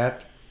me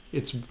that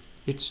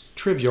it's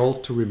trivial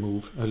to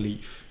remove a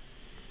leaf.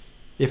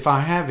 If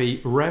I have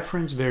a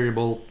reference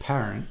variable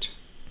parent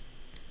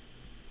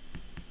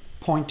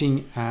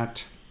pointing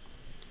at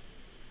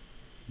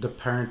the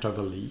parent of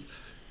a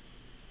leaf,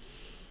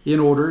 in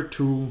order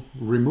to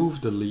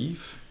remove the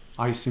leaf,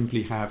 I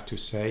simply have to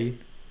say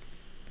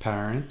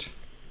parent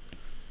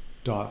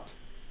dot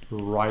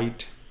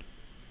right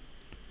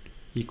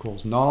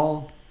equals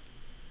null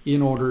in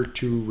order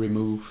to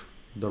remove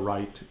the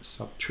right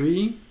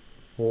subtree,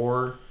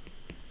 or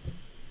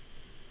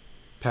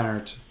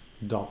parent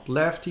dot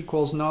left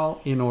equals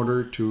null in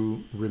order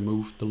to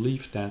remove the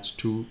leaf that's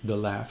to the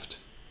left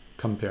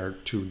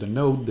compared to the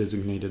node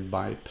designated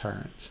by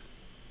parent.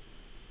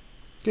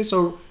 Okay,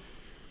 so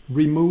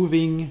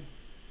removing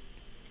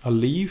a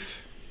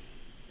leaf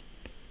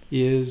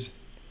is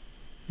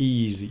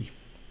easy.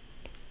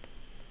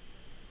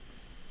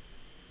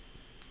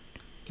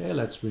 Okay,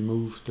 let's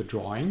remove the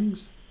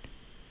drawings.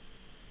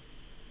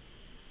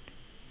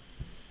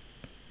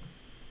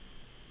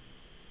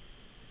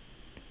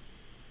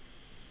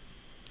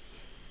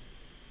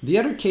 The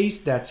other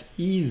case that's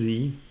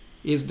easy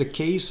is the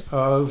case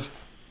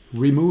of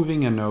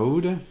removing a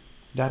node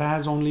that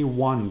has only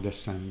 1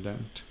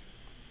 descendant.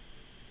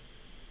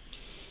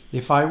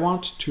 If I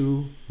want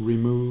to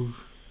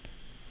remove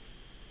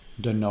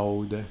the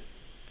node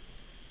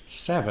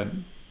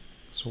 7,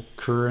 so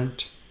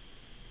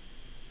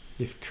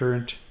if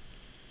current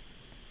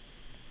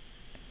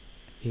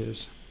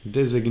is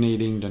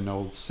designating the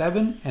node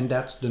 7, and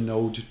that's the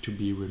node to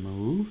be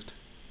removed.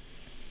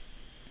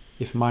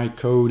 If my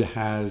code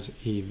has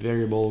a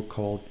variable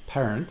called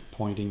parent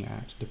pointing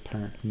at the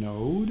parent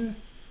node,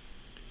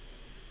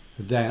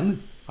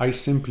 then I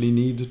simply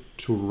need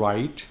to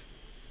write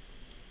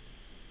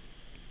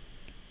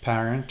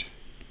parent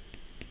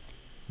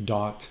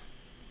dot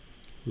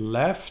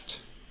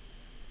left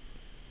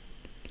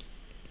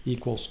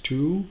equals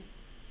to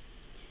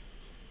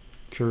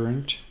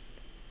current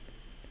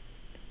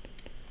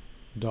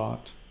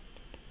dot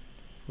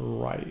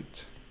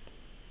right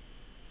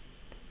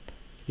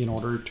in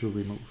order to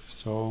remove.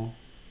 So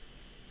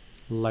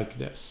like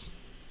this.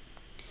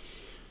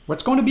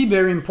 What's going to be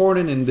very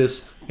important in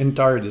this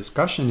entire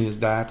discussion is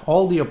that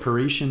all the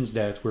operations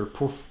that we're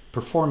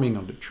performing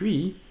on the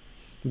tree,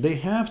 they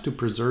have to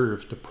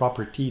preserve the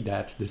property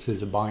that this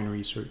is a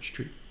binary search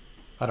tree.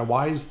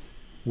 Otherwise,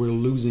 we're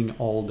losing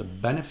all the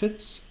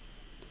benefits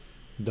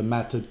the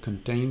method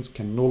contains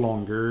can no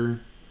longer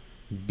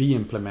be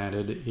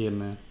implemented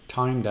in a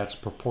time that's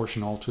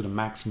proportional to the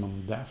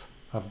maximum depth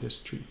of this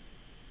tree.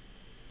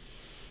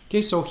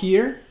 Okay, so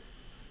here,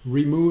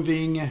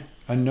 removing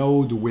a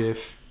node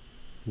with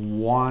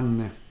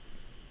 1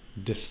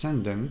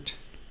 descendant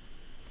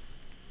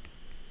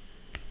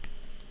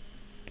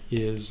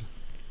is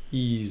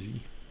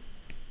easy.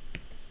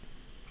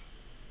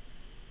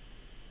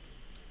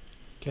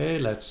 Okay,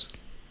 let's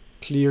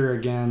clear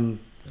again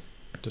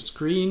the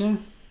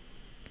screen.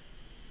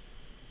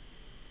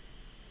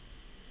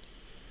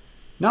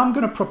 Now I'm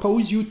going to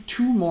propose you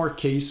 2 more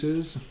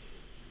cases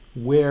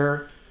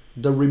where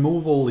the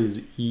removal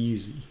is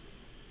easy.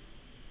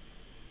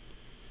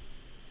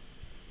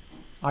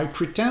 I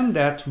pretend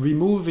that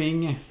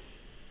removing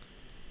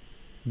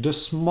the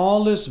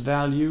smallest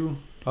value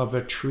of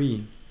a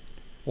tree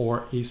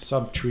or a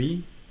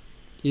subtree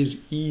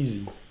is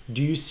easy.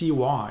 Do you see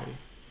why?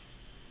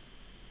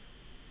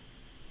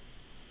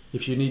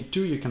 If you need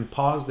to, you can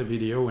pause the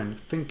video and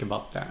think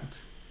about that.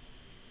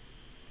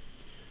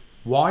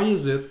 Why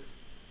is it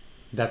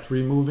that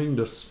removing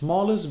the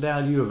smallest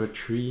value of a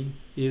tree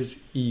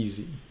is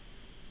easy?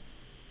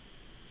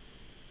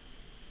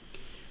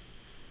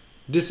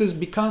 This is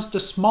because the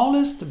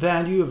smallest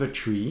value of a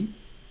tree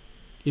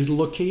is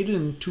located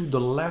into the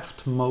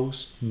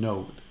leftmost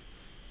node.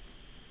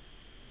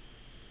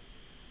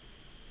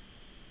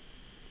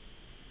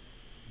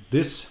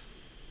 This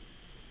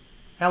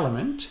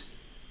element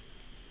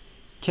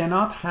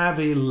cannot have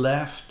a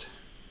left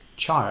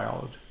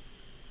child.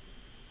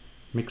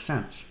 Makes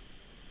sense.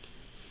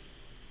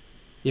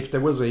 If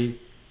there was a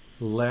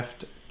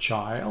left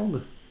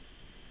child,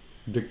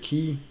 the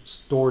key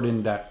stored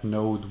in that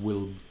node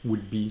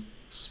would be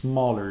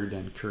smaller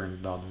than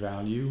current dot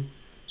value.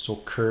 So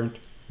current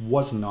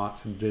was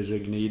not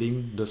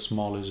designating the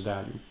smallest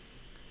value.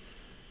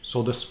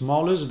 So the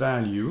smallest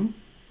value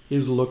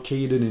is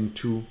located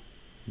into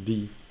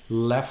the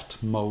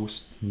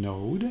leftmost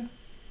node.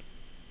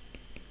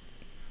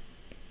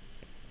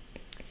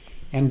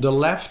 And the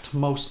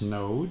leftmost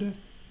node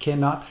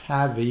cannot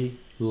have a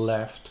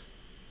left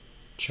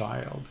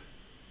child.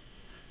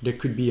 There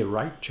could be a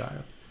right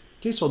child.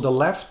 Okay, so the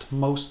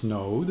leftmost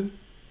node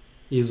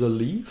is a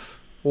leaf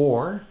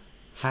or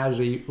has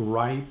a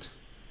right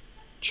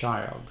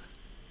child.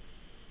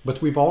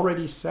 But we've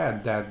already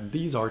said that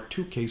these are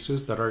two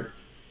cases that are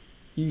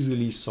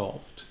easily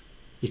solved.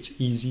 It's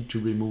easy to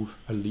remove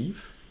a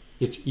leaf.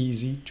 It's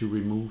easy to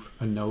remove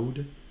a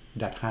node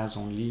that has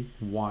only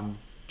one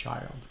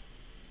child.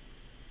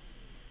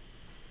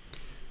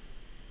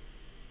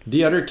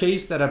 The other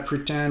case that I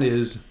pretend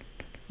is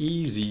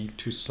easy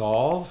to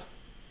solve.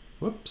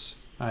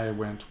 Whoops, I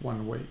went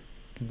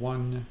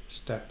one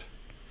step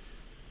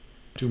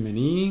too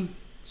many.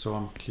 So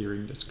I'm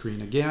clearing the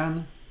screen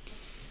again.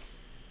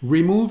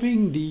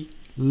 Removing the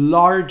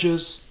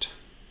largest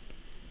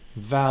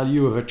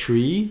value of a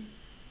tree,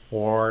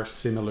 or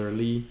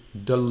similarly,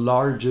 the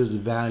largest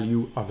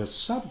value of a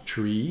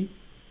subtree,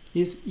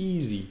 is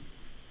easy.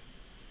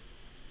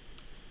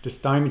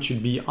 This time it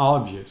should be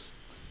obvious.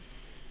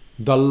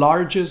 The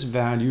largest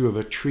value of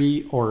a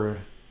tree or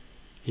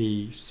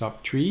a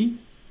subtree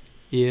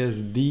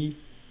is the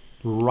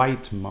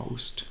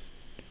rightmost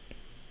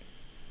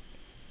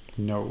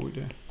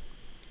node.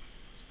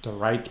 It's the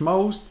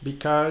rightmost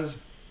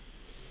because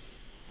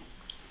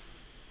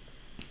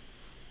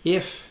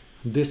if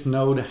this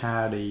node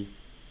had a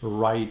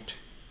right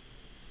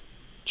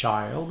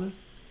child,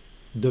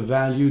 the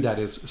value that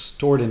is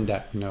stored in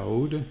that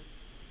node,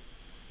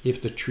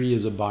 if the tree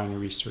is a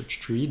binary search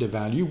tree, the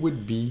value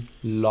would be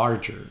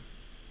larger.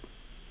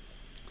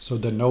 So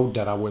the node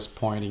that I was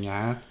pointing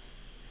at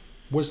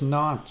was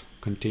not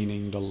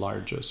containing the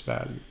largest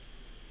value.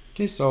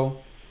 Okay,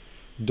 so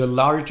the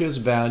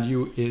largest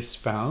value is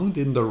found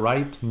in the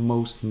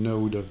rightmost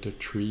node of the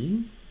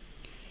tree,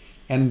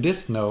 and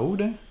this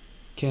node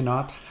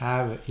cannot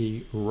have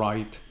a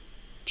right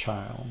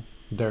child.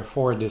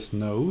 Therefore, this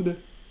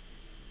node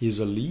is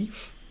a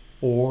leaf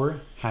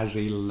or has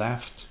a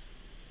left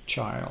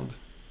child.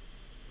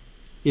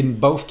 In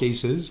both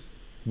cases,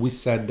 we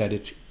said that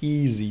it's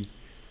easy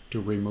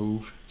to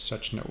remove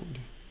such node.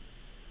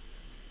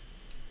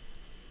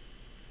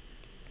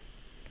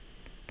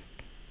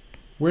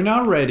 We're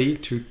now ready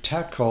to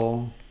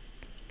tackle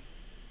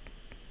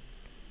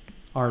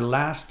our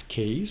last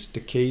case, the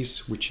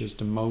case which is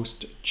the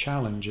most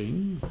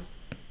challenging,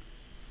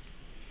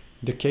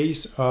 the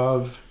case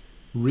of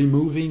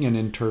removing an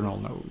internal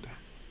node.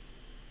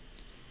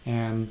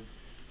 And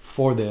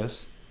for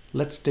this,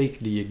 let's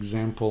take the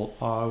example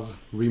of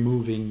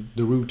removing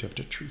the root of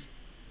the tree.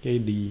 Okay,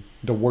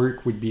 the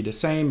work would be the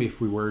same if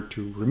we were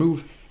to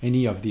remove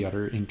any of the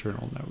other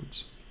internal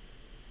nodes.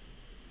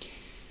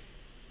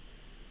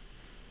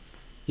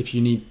 If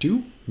you need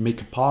to,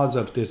 make a pause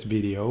of this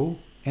video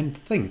and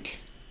think,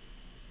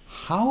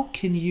 how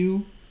can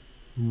you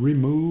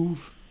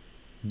remove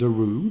the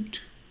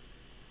root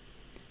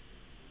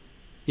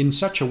in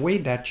such a way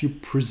that you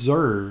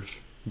preserve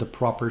the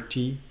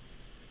property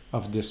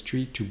of this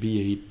tree to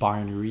be a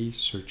binary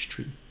search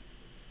tree?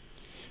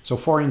 So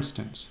for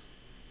instance,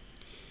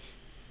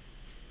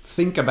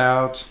 think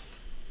about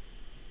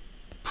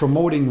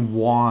promoting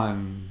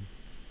 1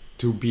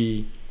 to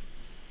be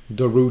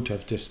the root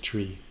of this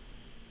tree.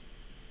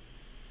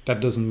 That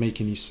doesn't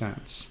make any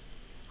sense.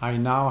 I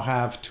now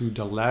have to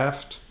the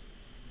left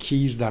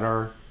keys that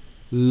are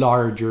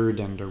larger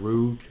than the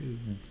root.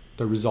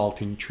 The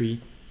resulting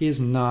tree is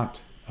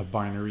not a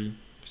binary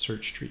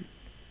search tree.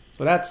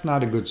 So that's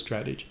not a good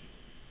strategy.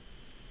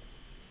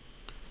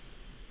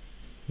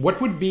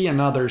 What would be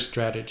another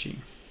strategy?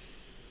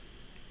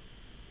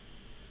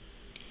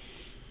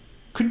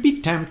 Could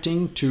be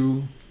tempting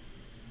to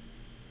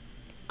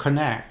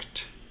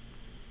connect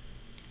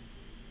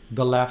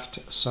the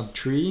left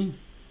subtree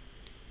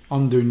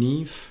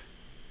underneath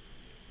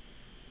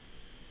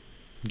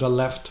the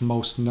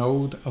leftmost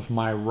node of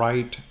my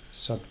right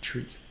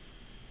subtree.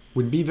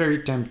 Would be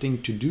very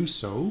tempting to do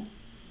so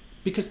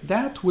because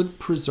that would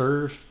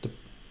preserve the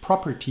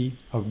property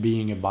of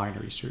being a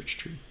binary search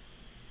tree.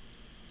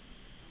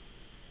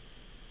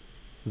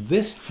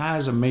 This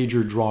has a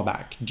major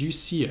drawback. Do you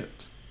see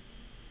it?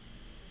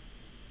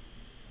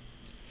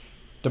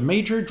 The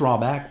major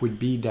drawback would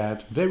be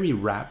that very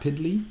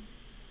rapidly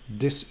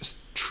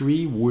this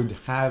tree would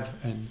have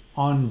an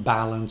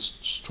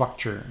unbalanced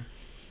structure.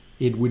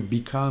 It would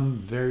become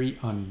very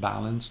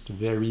unbalanced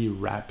very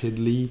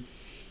rapidly.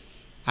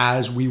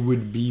 As we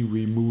would be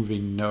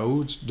removing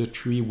nodes, the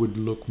tree would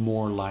look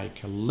more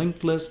like a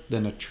linked list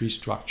than a tree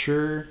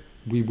structure,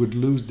 we would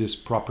lose this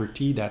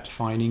property that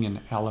finding an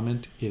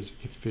element is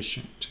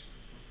efficient.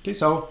 Okay,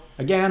 so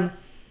again,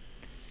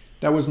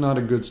 that was not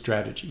a good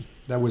strategy.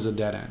 That was a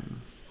dead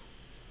end.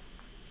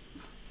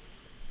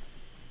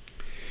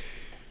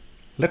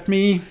 Let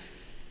me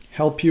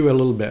help you a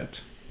little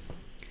bit.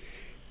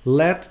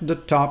 Let the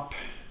top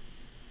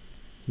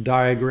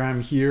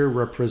diagram here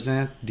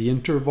represent the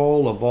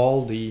interval of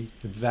all the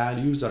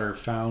values that are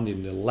found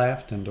in the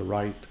left and the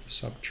right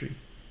subtree.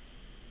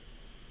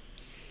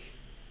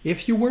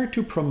 If you were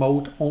to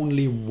promote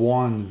only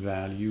one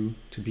value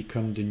to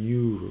become the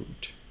new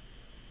root,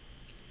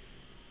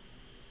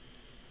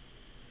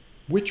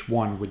 which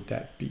one would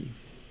that be?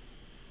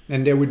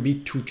 And there would be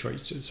two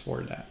choices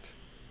for that.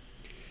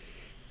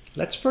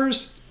 Let's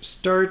first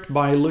start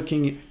by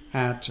looking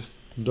at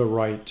the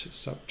right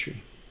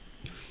subtree.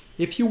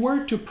 If you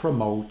were to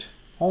promote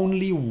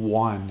only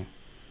one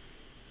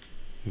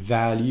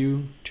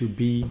value to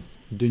be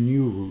the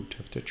new root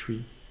of the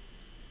tree,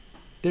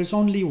 there's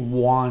only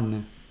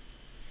one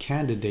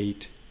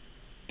candidate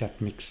that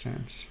makes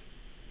sense.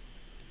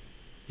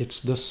 It's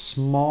the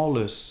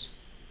smallest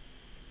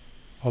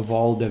of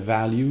all the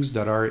values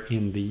that are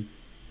in the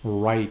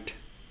right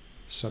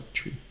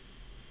subtree.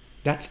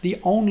 That's the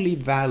only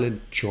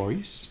valid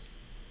choice.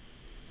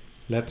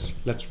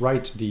 Let's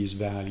write these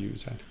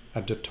values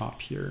at the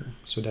top here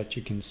so that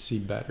you can see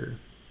better.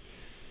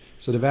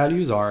 So the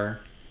values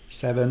are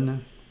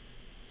 7,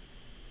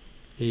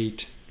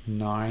 8,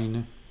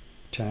 9,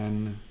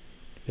 10,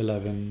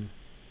 11,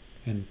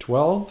 and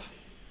 12.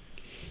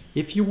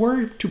 If you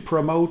were to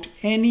promote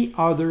any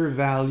other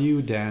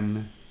value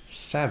than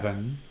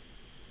 7,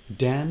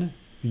 then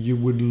you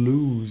would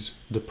lose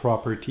the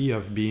property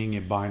of being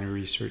a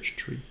binary search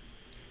tree.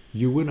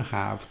 You would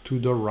have to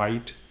the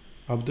right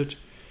of the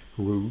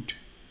root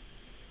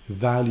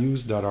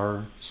values that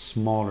are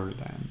smaller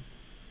than.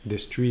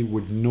 This tree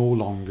would no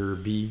longer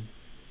be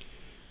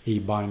a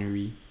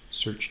binary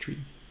search tree.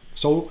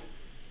 So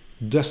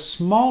the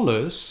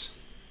smallest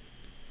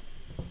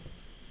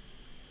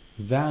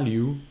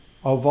value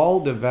of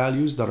all the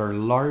values that are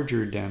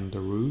larger than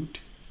the root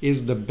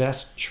is the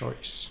best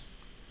choice.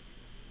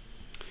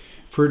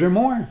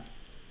 Furthermore,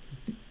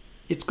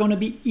 it's going to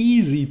be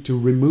easy to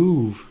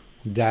remove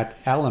that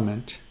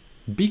element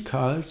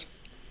because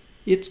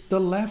it's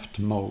the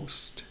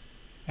leftmost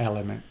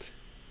element.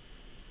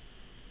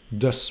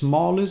 The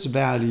smallest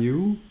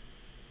value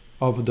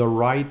of the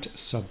right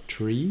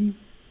subtree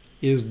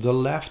is the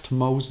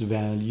leftmost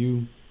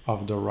value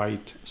of the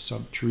right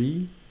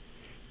subtree.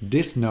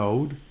 This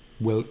node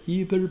will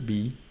either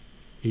be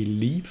a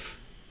leaf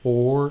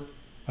or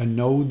a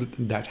node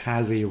that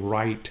has a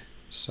right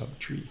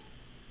subtree.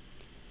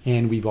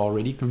 And we've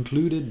already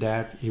concluded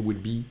that it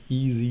would be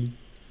easy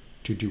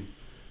to do.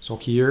 So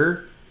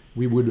here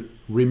we would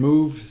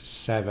remove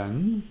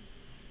 7.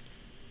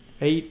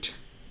 8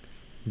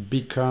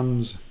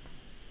 becomes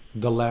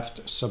the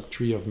left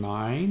subtree of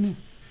 9.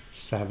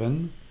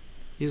 7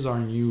 is our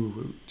new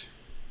root.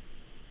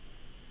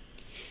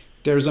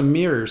 There's a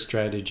mirror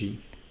strategy.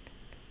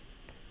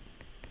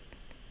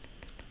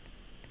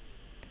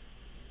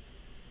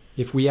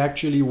 If we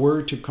actually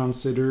were to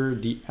consider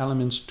the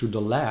elements to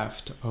the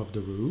left of the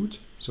root,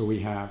 so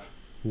we have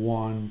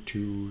 1,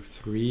 2,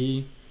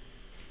 3,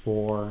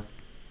 4,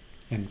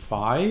 and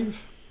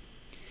 5,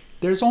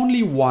 there's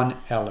only one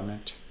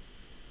element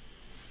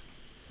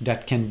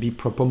that can be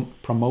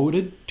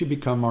promoted to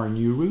become our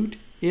new root.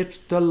 It's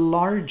the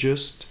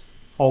largest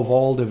of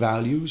all the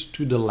values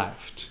to the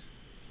left.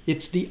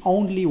 It's the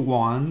only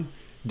one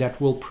that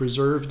will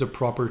preserve the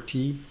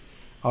property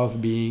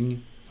of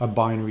being a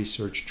binary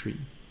search tree.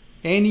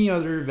 Any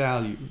other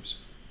values,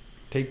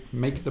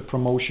 make the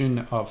promotion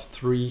of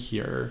 3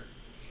 here,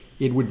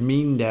 it would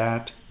mean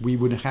that we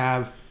would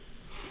have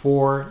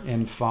 4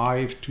 and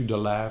 5 to the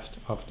left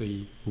of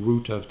the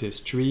root of this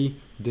tree.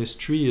 This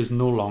tree is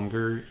no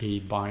longer a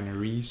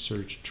binary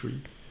search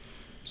tree.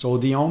 So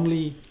the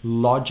only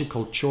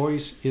logical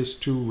choice is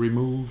to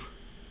remove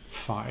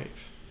 5.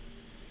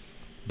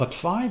 But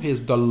 5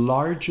 is the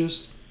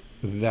largest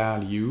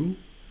value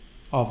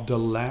of the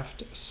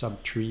left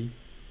subtree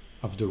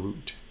of the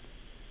root.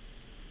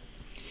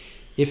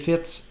 If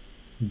it's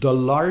the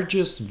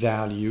largest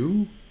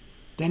value,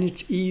 then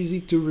it's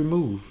easy to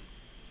remove.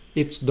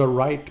 It's the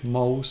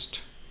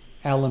rightmost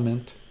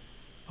element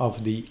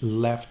of the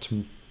left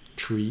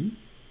tree,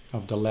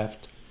 of the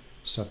left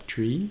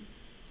subtree.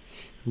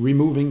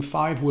 Removing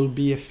 5 will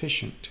be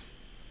efficient.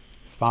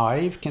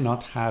 5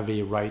 cannot have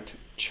a right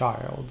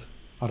child,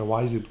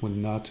 otherwise it would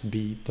not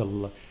be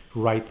the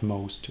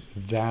rightmost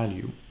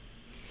value.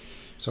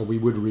 So we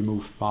would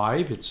remove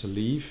 5, it's a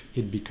leaf,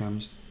 it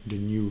becomes the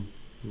new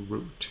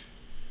root.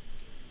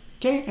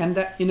 Okay, and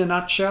that, in a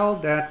nutshell,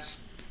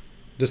 that's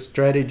the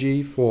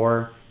strategy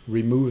for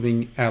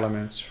removing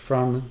elements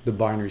from the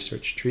binary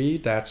search tree.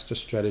 That's the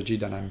strategy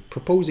that I'm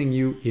proposing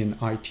you in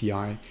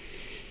ITI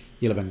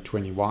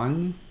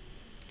 1121.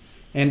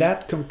 And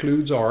that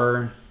concludes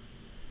our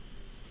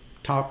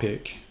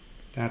topic.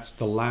 That's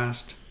the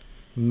last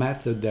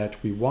method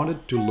that we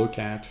wanted to look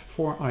at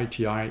for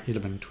ITI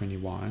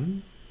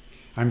 1121.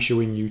 I'm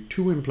showing you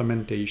two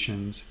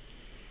implementations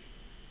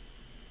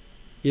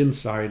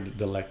inside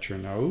the lecture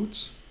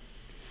notes.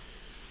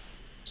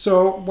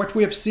 So what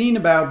we have seen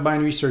about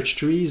binary search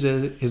trees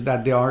is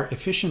that they are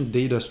efficient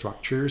data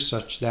structures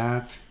such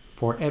that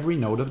for every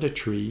node of the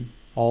tree,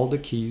 all the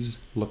keys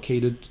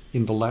located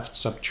in the left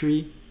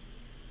subtree,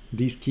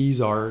 these keys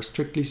are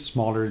strictly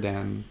smaller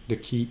than the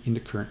key in the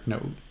current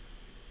node.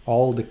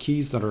 All the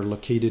keys that are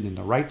located in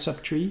the right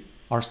subtree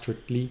are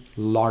strictly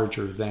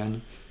larger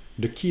than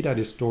the key that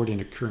is stored in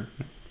the current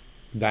node.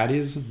 That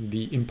is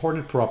the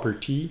important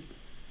property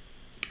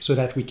so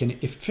that we can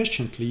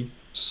efficiently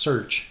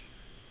search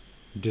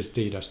this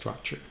data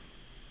structure.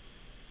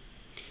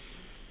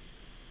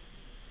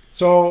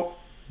 So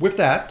with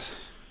that,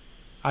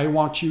 I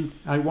want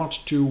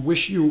to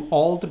wish you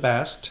all the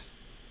best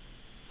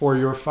for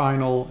your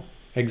final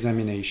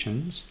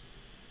examinations.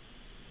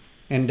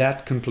 And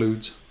that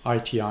concludes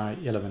ITI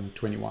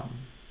 1121.